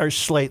lips are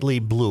slightly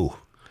blue.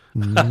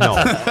 No.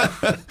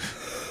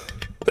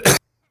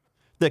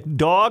 The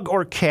dog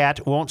or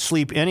cat won't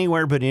sleep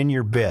anywhere but in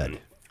your bed.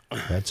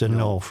 That's a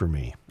no for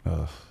me.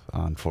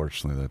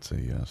 Unfortunately, that's a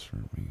yes for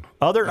me.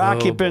 Other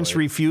occupants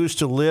refuse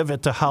to live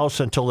at the house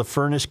until the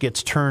furnace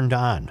gets turned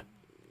on.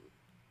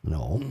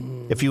 No.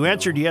 If you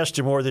answered yes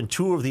to more than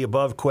 2 of the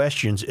above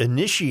questions,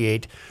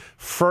 initiate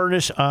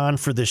furnace on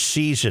for the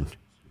season.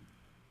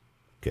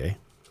 Okay.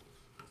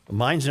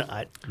 Mine's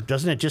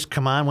doesn't it just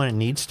come on when it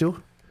needs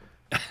to?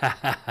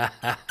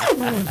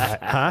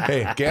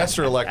 Hey, gas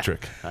or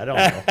electric? I don't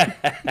know.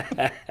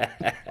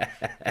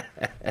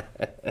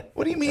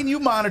 What do you mean you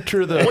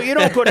monitor the... Well, you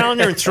don't go down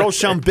there and throw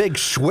some big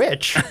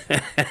switch.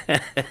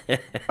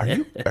 Are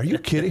you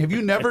kidding? Have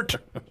you never...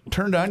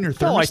 turned on your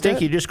thermostat? No, I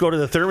think you just go to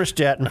the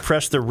thermostat and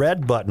press the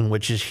red button,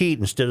 which is heat,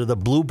 instead of the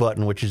blue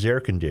button, which is air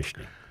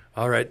conditioning.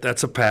 All right,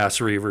 that's a pass,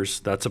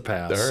 Reavers. That's a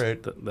pass. All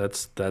right.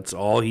 That's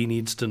all he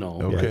needs to know.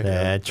 Okay. Yeah,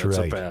 that's right.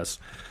 That's a pass.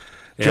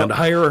 And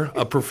hire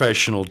a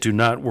professional. Do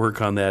not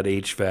work on that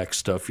HVAC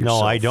stuff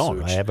yourself. No, I don't.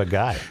 Such. I have a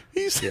guy.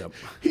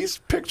 He's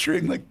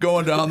picturing like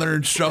going down there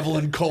and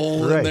shoveling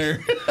coal in Right. there.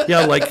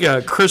 Yeah, like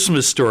a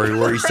Christmas Story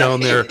where he's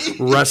down there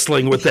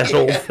wrestling with that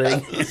old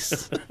thing.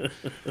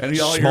 And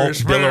you all Smoke hear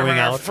is billowing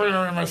out.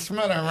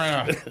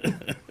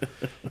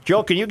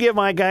 Joe, can you give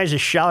my guys a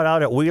shout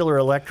out at Wheeler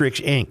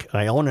Electrics, Inc.?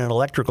 I own an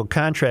electrical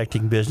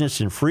contracting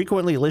business and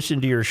frequently listen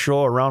to your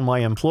show around my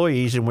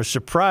employees and was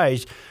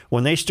surprised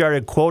when they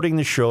started quoting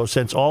the show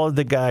since all of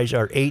the guys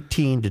are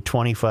 18 to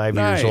 25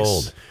 Nice. years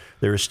old.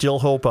 There is still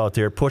hope out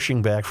there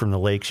pushing back from the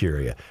Lakes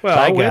area. Well,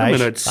 Bye, wait guys. a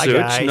minute, Bye, Suits.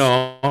 guys.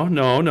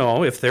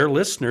 No. If they're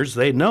listeners,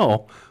 they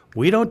know.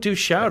 We don't do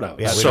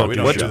shout-outs. Yeah, we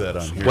don't do that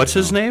on here. What's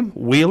his name?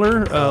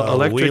 Wheeler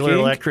Electric Wheeler Inc.?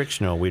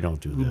 Electrics? No, we don't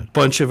do that.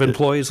 Bunch of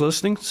employees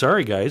listening?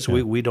 Sorry, guys.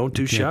 We don't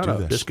do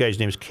shout-outs. This guy's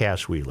name is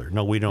Cass Wheeler.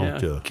 No, we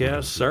don't. Yeah,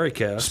 Cass. Sorry,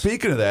 Cass.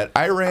 Speaking of that,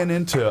 I ran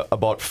into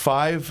about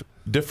 5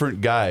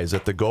 different guys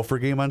at the Gopher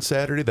game on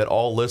Saturday that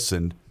all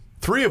listened,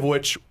 3 of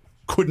which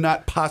could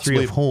not possibly...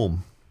 3 of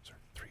whom?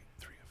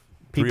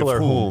 People are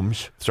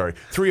whoms. Sorry,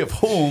 3 of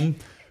whom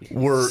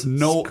were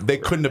they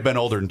couldn't have been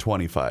older than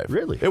 25.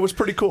 Really? It was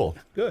pretty cool.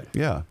 Good.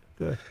 Yeah.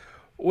 Good.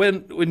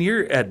 When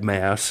you're at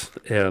Mass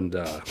and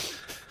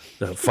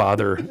the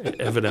father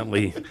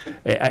evidently,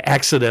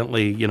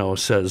 accidentally,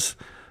 says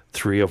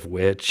 3 of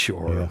which,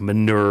 or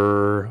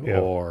manure,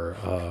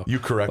 or You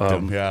correct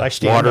him. Yeah. I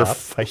stand up.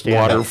 I stand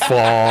up.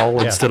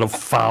 waterfall instead of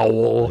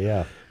foul.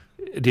 Yeah.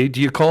 Do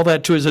you call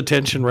that to his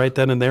attention right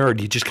then and there, or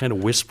do you just kind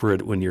of whisper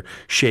it when you're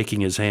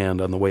shaking his hand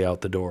on the way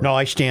out the door? No,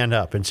 I stand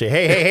up and say,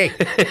 hey,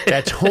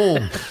 that's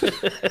home.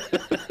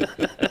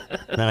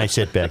 Then I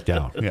sit back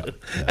down. Yeah.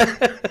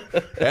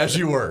 As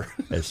you were.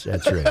 That's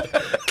right.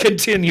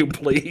 Continue,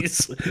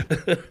 please.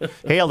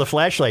 Hail the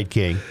Flashlight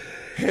King.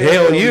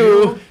 Hail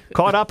you.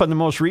 Caught up on the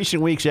most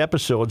recent week's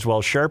episodes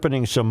while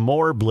sharpening some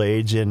more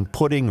blades and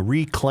putting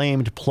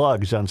reclaimed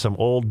plugs on some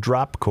old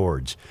drop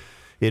cords.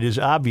 It is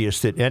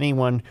obvious that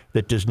anyone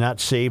that does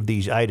not save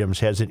these items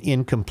has an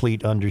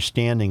incomplete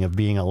understanding of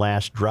being a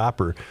last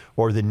dropper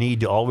or the need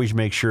to always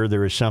make sure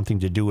there is something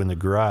to do in the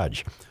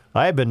garage.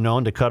 I have been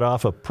known to cut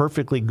off a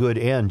perfectly good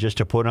end just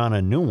to put on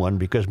a new one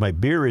because my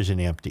beer isn't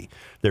empty,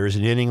 there is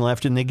an inning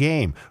left in the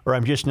game, or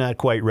I'm just not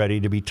quite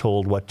ready to be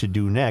told what to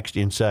do next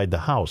inside the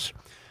house.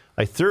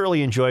 I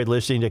thoroughly enjoyed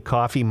listening to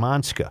Coffee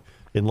Monska.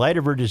 In light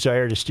of her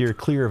desire to steer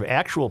clear of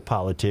actual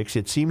politics,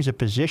 it seems a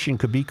position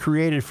could be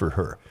created for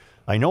her.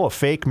 I know a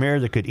fake mayor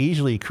that could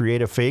easily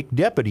create a fake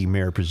deputy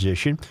mayor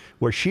position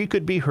where she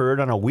could be heard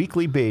on a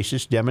weekly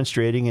basis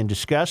demonstrating and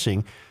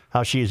discussing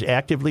how she is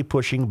actively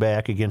pushing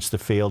back against the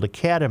failed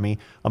academy,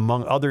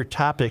 among other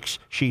topics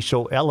she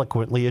so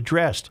eloquently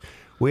addressed.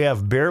 We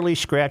have barely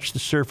scratched the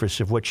surface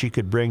of what she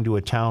could bring to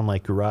a town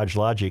like Garage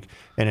Logic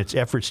and its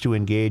efforts to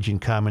engage in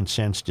common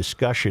sense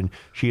discussion.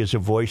 She is a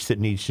voice that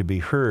needs to be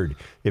heard.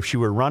 If she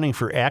were running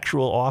for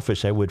actual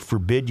office, I would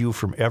forbid you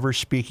from ever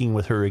speaking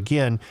with her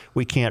again.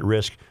 We can't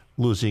risk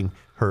losing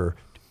her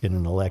in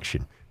an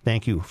election.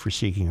 Thank you for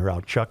seeking her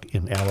out. Chuck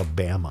in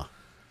Alabama.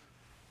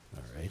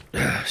 All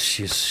right.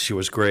 She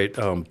was great.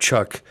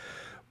 Chuck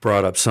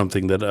brought up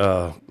something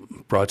that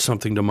brought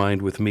something to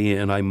mind with me,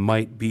 and I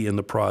might be in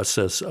the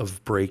process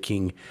of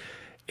breaking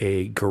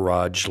a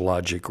Garage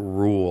Logic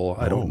rule.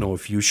 I don't know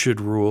if you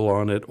should rule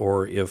on it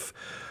or if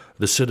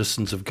the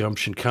citizens of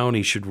Gumption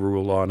County should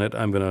rule on it.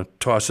 I'm going to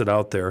toss it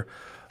out there.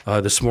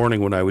 This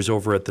morning when I was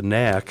over at the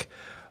NAC,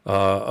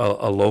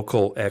 a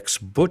local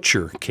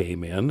ex-butcher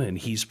came in, and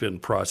he's been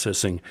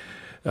processing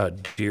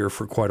deer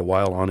for quite a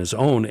while on his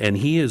own, and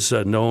he is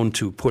known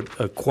to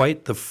put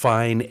quite the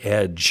fine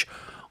edge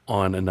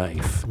on a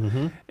knife.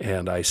 Mm-hmm.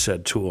 And I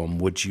said to him,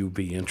 would you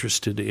be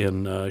interested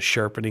in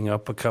sharpening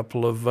up a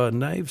couple of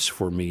knives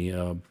for me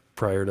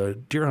prior to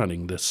deer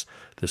hunting this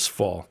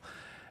fall?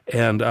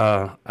 And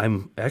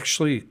I'm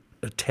actually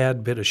a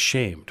tad bit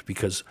ashamed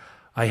because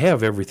I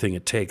have everything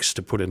it takes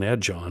to put an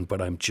edge on,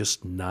 but I'm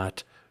just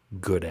not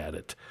good at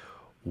it.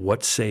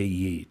 What say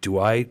ye? Do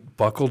I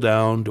buckle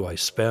down? Do I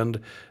spend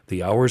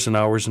the hours and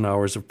hours and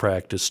hours of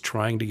practice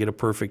trying to get a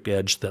perfect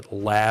edge that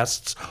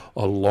lasts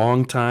a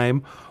long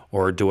time?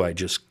 Or do I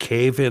just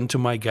cave into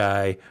my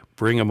guy,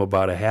 bring him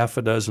about a half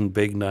a dozen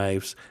big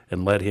knives,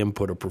 and let him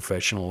put a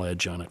professional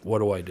edge on it? What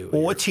do I do?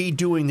 Well, what's he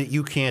doing that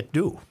you can't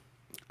do?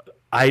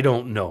 I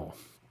don't know.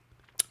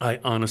 I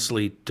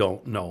honestly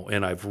don't know.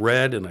 And I've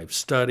read and I've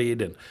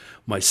studied, and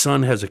my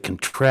son has a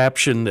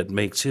contraption that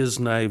makes his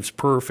knives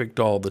perfect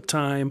all the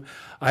time.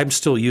 I'm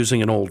still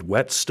using an old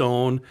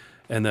whetstone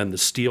and then the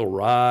steel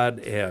rod,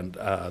 and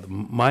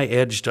my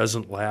edge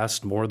doesn't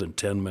last more than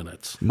 10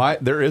 minutes.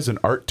 There is an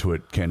art to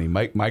it, Kenny.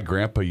 My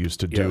grandpa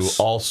used to do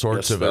all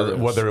sorts of, there is.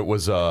 whether it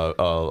was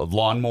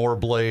lawnmower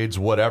blades,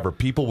 whatever.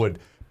 People would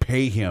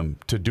pay him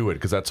to do it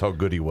because that's how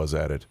good he was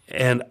at it.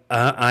 And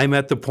I'm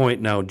at the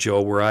point now,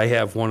 Joe, where I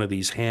have one of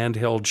these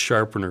handheld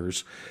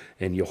sharpeners,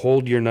 and you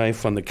hold your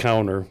knife on the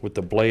counter with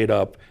the blade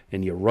up,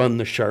 and you run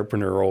the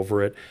sharpener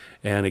over it,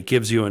 and it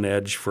gives you an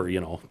edge for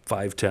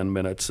 5-10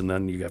 minutes, and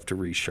then you have to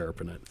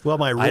resharpen it. Well,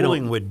 my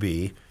ruling would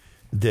be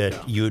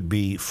that you'd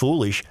be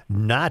foolish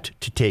not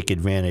to take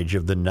advantage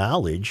of the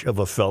knowledge of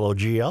a fellow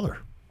GLer.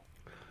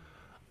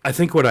 I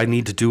think what I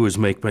need to do is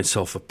make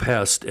myself a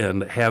pest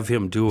and have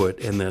him do it,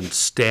 and then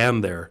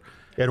stand there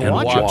And and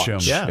watch him.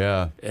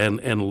 Yeah.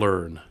 and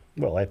learn.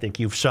 Well, I think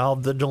you've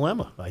solved the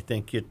dilemma. I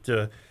think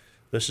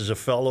this is a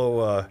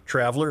fellow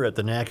traveler at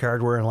the Knack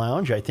Hardware and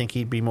Lounge. I think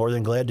he'd be more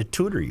than glad to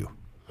tutor you.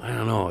 I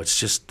don't know. It's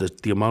just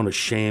the amount of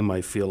shame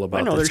I feel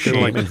about I know this. there's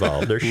shame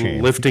involved. There's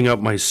shame. Lifting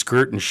up my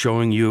skirt and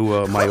showing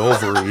you my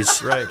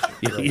ovaries. Right.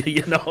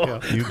 You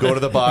know. You go to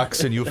the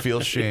box and you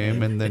feel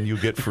shame, and then you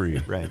get free.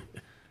 Right.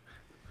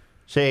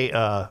 Say,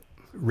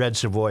 Red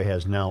Savoy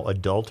has now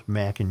adult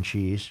mac and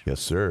cheese.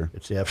 Yes, sir.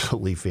 It's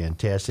absolutely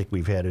fantastic.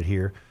 We've had it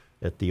here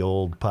at the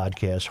old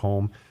podcast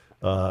home.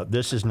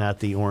 This is not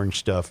the orange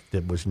stuff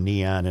that was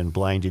neon and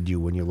blinded you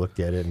when you looked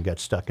at it and got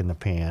stuck in the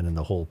pan and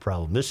the whole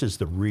problem. This is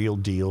the real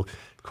deal,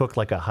 cooked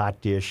like a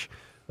hot dish.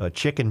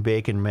 Chicken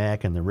bacon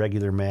mac and the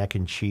regular mac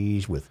and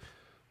cheese with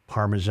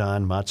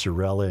Parmesan,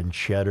 mozzarella, and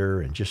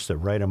cheddar, and just the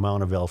right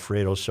amount of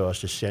Alfredo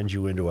sauce to send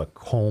you into a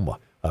coma,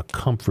 a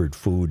comfort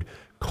food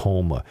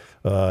coma.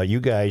 You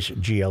guys,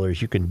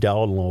 GLers, you can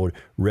download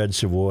Red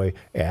Savoy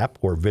app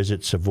or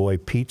visit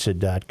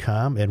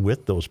SavoyPizza.com. And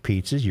with those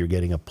pizzas, you're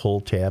getting a pull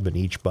tab in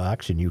each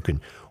box, and you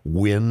can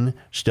win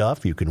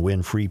stuff. You can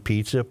win free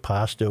pizza,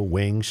 pasta,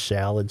 wings,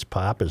 salads,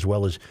 pop, as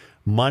well as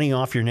money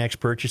off your next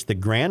purchase. The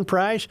grand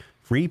prize,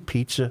 free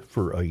pizza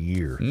for a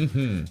year.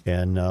 Mm-hmm.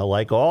 And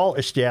like all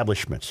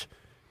establishments,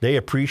 they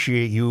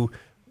appreciate you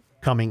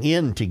coming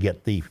in to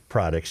get the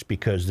products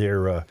because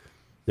they're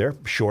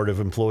short of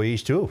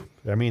employees, too.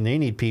 I mean, they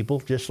need people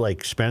just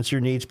like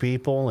Spencer needs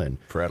people, and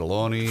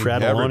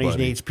Fratelloni's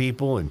needs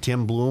people, and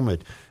Tim Bloom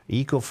at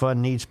EcoFund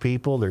needs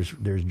people.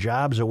 There's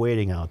jobs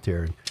awaiting out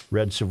there.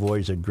 Red Savoy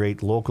is a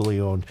great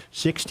locally owned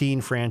 16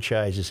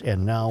 franchises,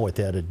 and now with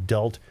that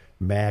adult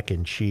mac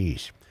and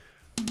cheese.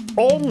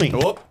 Only.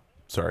 Oh,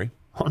 sorry.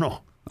 Oh,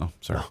 no. Oh,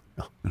 sorry.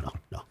 No.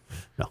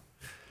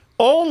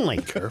 Only.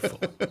 Careful.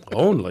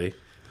 Only.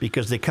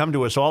 Because they come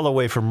to us all the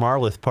way from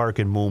Marloth Park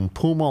in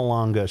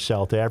Mpumalanga,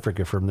 South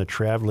Africa, from the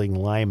Traveling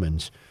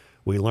Lymans.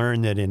 We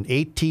learned that in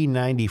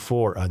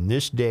 1894, on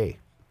this day,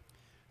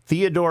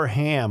 Theodore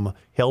Ham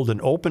held an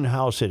open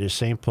house at his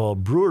St. Paul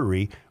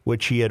brewery,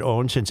 which he had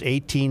owned since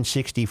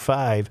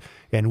 1865,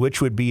 and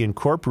which would be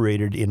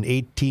incorporated in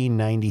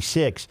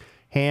 1896.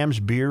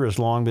 Ham's beer has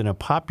long been a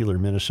popular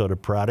Minnesota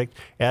product,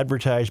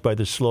 advertised by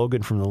the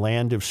slogan "From the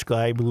land of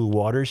sky blue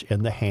waters"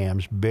 and the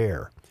Ham's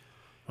Bear.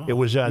 It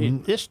was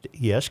on this.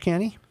 Yes,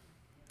 Kenny?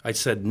 I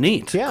said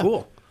neat. Yeah.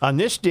 Cool. On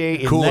this day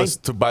in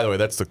Coolest. By the way,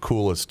 that's the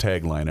coolest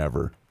tagline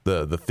ever.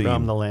 The theme.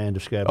 From the land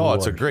of sky blue Oh,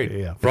 waters. it's a great.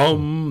 Yeah.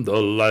 From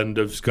the land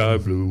of sky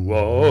blue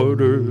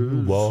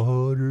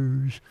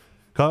waters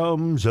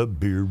comes a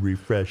beer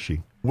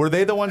refreshing. Were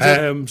they the ones that?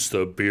 Ham's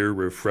the beer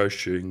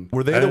refreshing.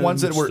 Were they the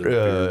ones that Ham's the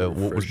beer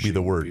were? What would be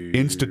the word? refreshing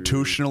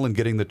Institutional in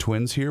getting the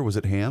twins here? Was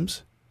it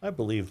Hams? I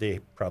believe they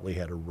probably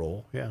had a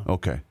role. Yeah.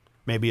 Okay.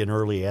 Maybe an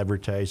early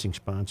advertising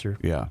sponsor.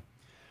 Yeah.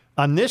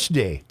 On this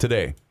day,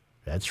 Today.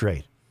 that's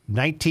right,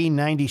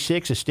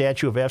 1996, a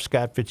statue of F.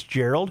 Scott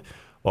Fitzgerald,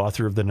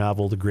 author of the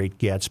novel The Great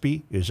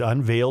Gatsby, is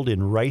unveiled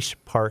in Rice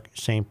Park,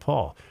 St.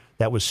 Paul.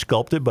 That was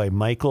sculpted by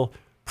Michael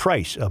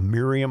Price, a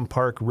Miriam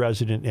Park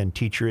resident and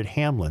teacher at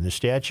Hamlin. The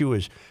statue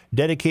is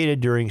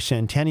dedicated during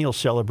centennial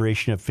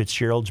celebration of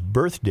Fitzgerald's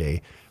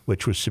birthday,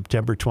 which was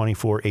September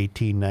 24,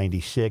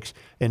 1896,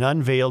 and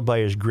unveiled by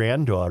his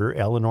granddaughter,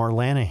 Eleanor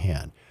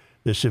Lanahan.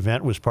 This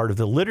event was part of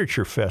the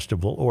Literature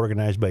Festival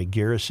organized by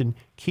Garrison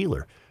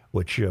Keillor,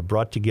 which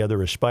brought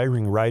together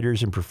aspiring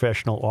writers and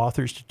professional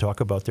authors to talk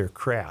about their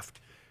craft.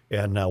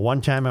 And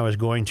one time I was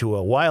going to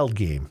a Wild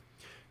game,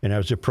 and I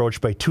was approached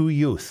by two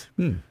youth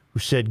who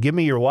said, "Give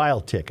me your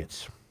Wild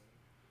tickets."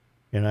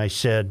 And I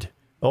said,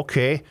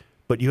 "Okay,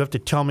 but you have to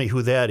tell me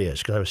who that is,"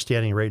 because I was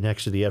standing right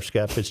next to the F.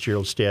 Scott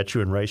Fitzgerald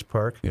statue in Rice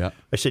Park. Yeah.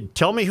 I said,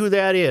 "Tell me who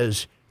that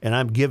is, and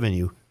I'm giving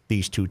you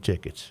these two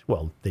tickets."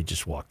 Well, they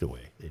just walked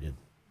away.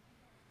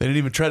 They didn't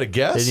even try to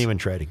guess? They didn't even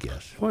try to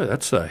guess. Boy,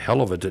 that's a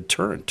hell of a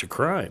deterrent to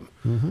crime.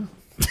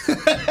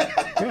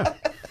 Yeah.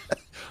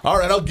 All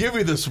right, I'll give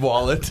you this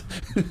wallet.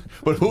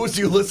 But who was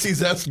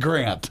Ulysses S.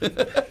 Grant?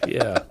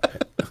 Yeah.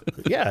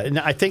 Yeah, and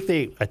I think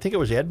it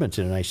was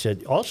Edmonton, and I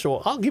said, "Also,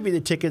 I'll give you the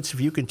tickets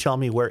if you can tell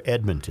me where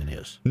Edmonton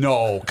is."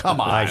 No,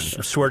 come on. I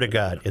swear to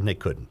God, and they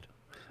couldn't.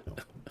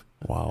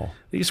 Wow.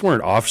 These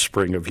weren't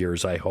offspring of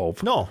yours, I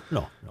hope. No.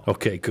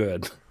 Okay,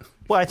 good.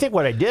 Well, I think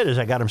what I did is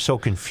I got them so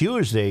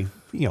confused they,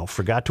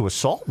 forgot to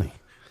assault me.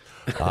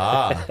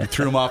 You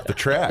threw him off the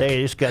track.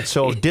 They just got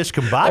so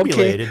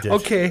discombobulated.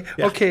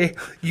 Okay.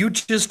 You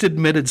just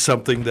admitted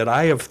something that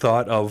I have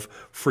thought of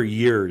for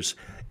years.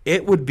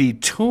 it would be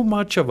too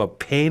much of a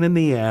pain in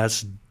the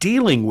ass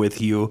dealing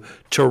with you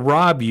to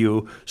rob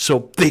you,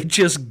 so they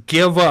just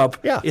give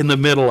up in the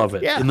middle of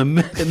it. Yeah. In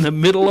the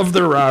middle of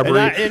the robbery.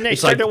 And they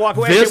it's start like, to walk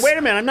away. I say, wait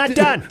a minute, I'm not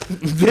done.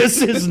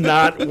 This is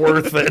not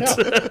worth it.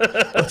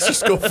 Let's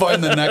just go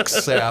find the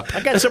next sap.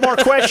 I got some more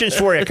questions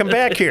for you. Come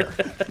back here.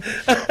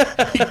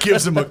 He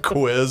gives him a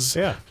quiz.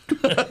 Yeah.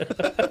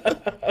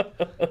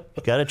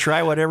 Got to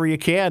try whatever you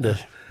can to.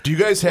 Do you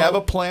guys have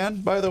a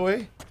plan, by the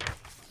way?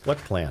 What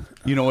plan?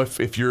 You know,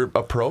 if you're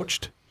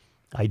approached?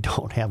 I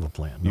don't have a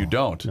plan. No. You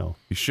don't? No.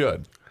 You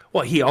should.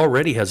 Well, he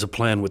already has a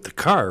plan with the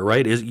car,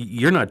 right?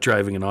 You're not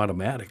driving an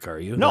automatic, are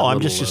you? No, That I'm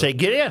little, just to say,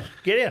 get in.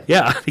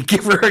 Yeah,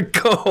 give her a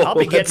go. I'll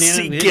be Let's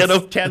getting see,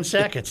 in 10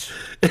 seconds.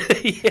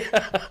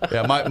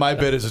 Yeah, my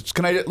bit is,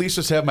 can I at least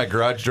just have my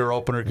garage door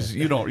opener? Because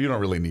you don't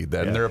really need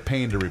that, and they're a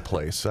pain to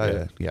replace.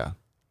 Yeah.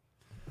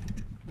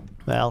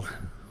 Well,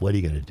 what are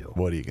you going to do?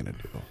 What are you going to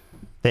do?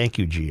 Thank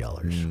you,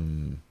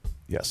 GLers.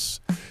 Yes.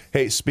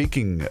 Hey,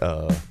 speaking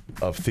of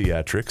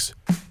theatrics,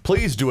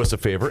 please do us a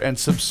favor and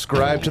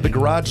subscribe to the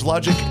Garage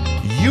Logic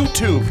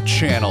YouTube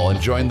channel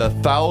and join the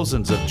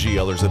thousands of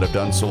GLers that have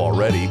done so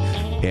already.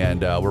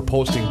 And we're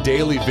posting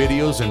daily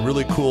videos and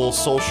really cool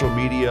social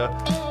media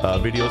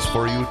videos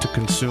for you to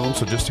consume.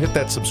 So just hit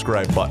that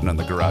subscribe button on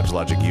the Garage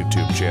Logic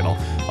YouTube channel.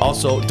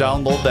 Also,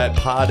 download that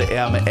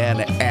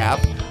PodMN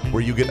app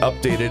where you get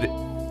updated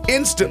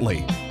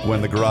instantly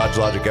when the Garage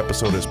Logic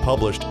episode is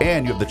published,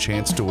 and you have the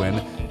chance to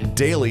win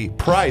daily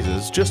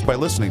prizes just by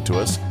listening to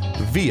us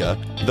via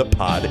the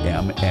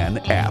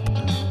PodMN app.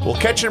 We'll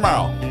catch you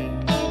tomorrow.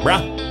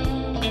 Brah.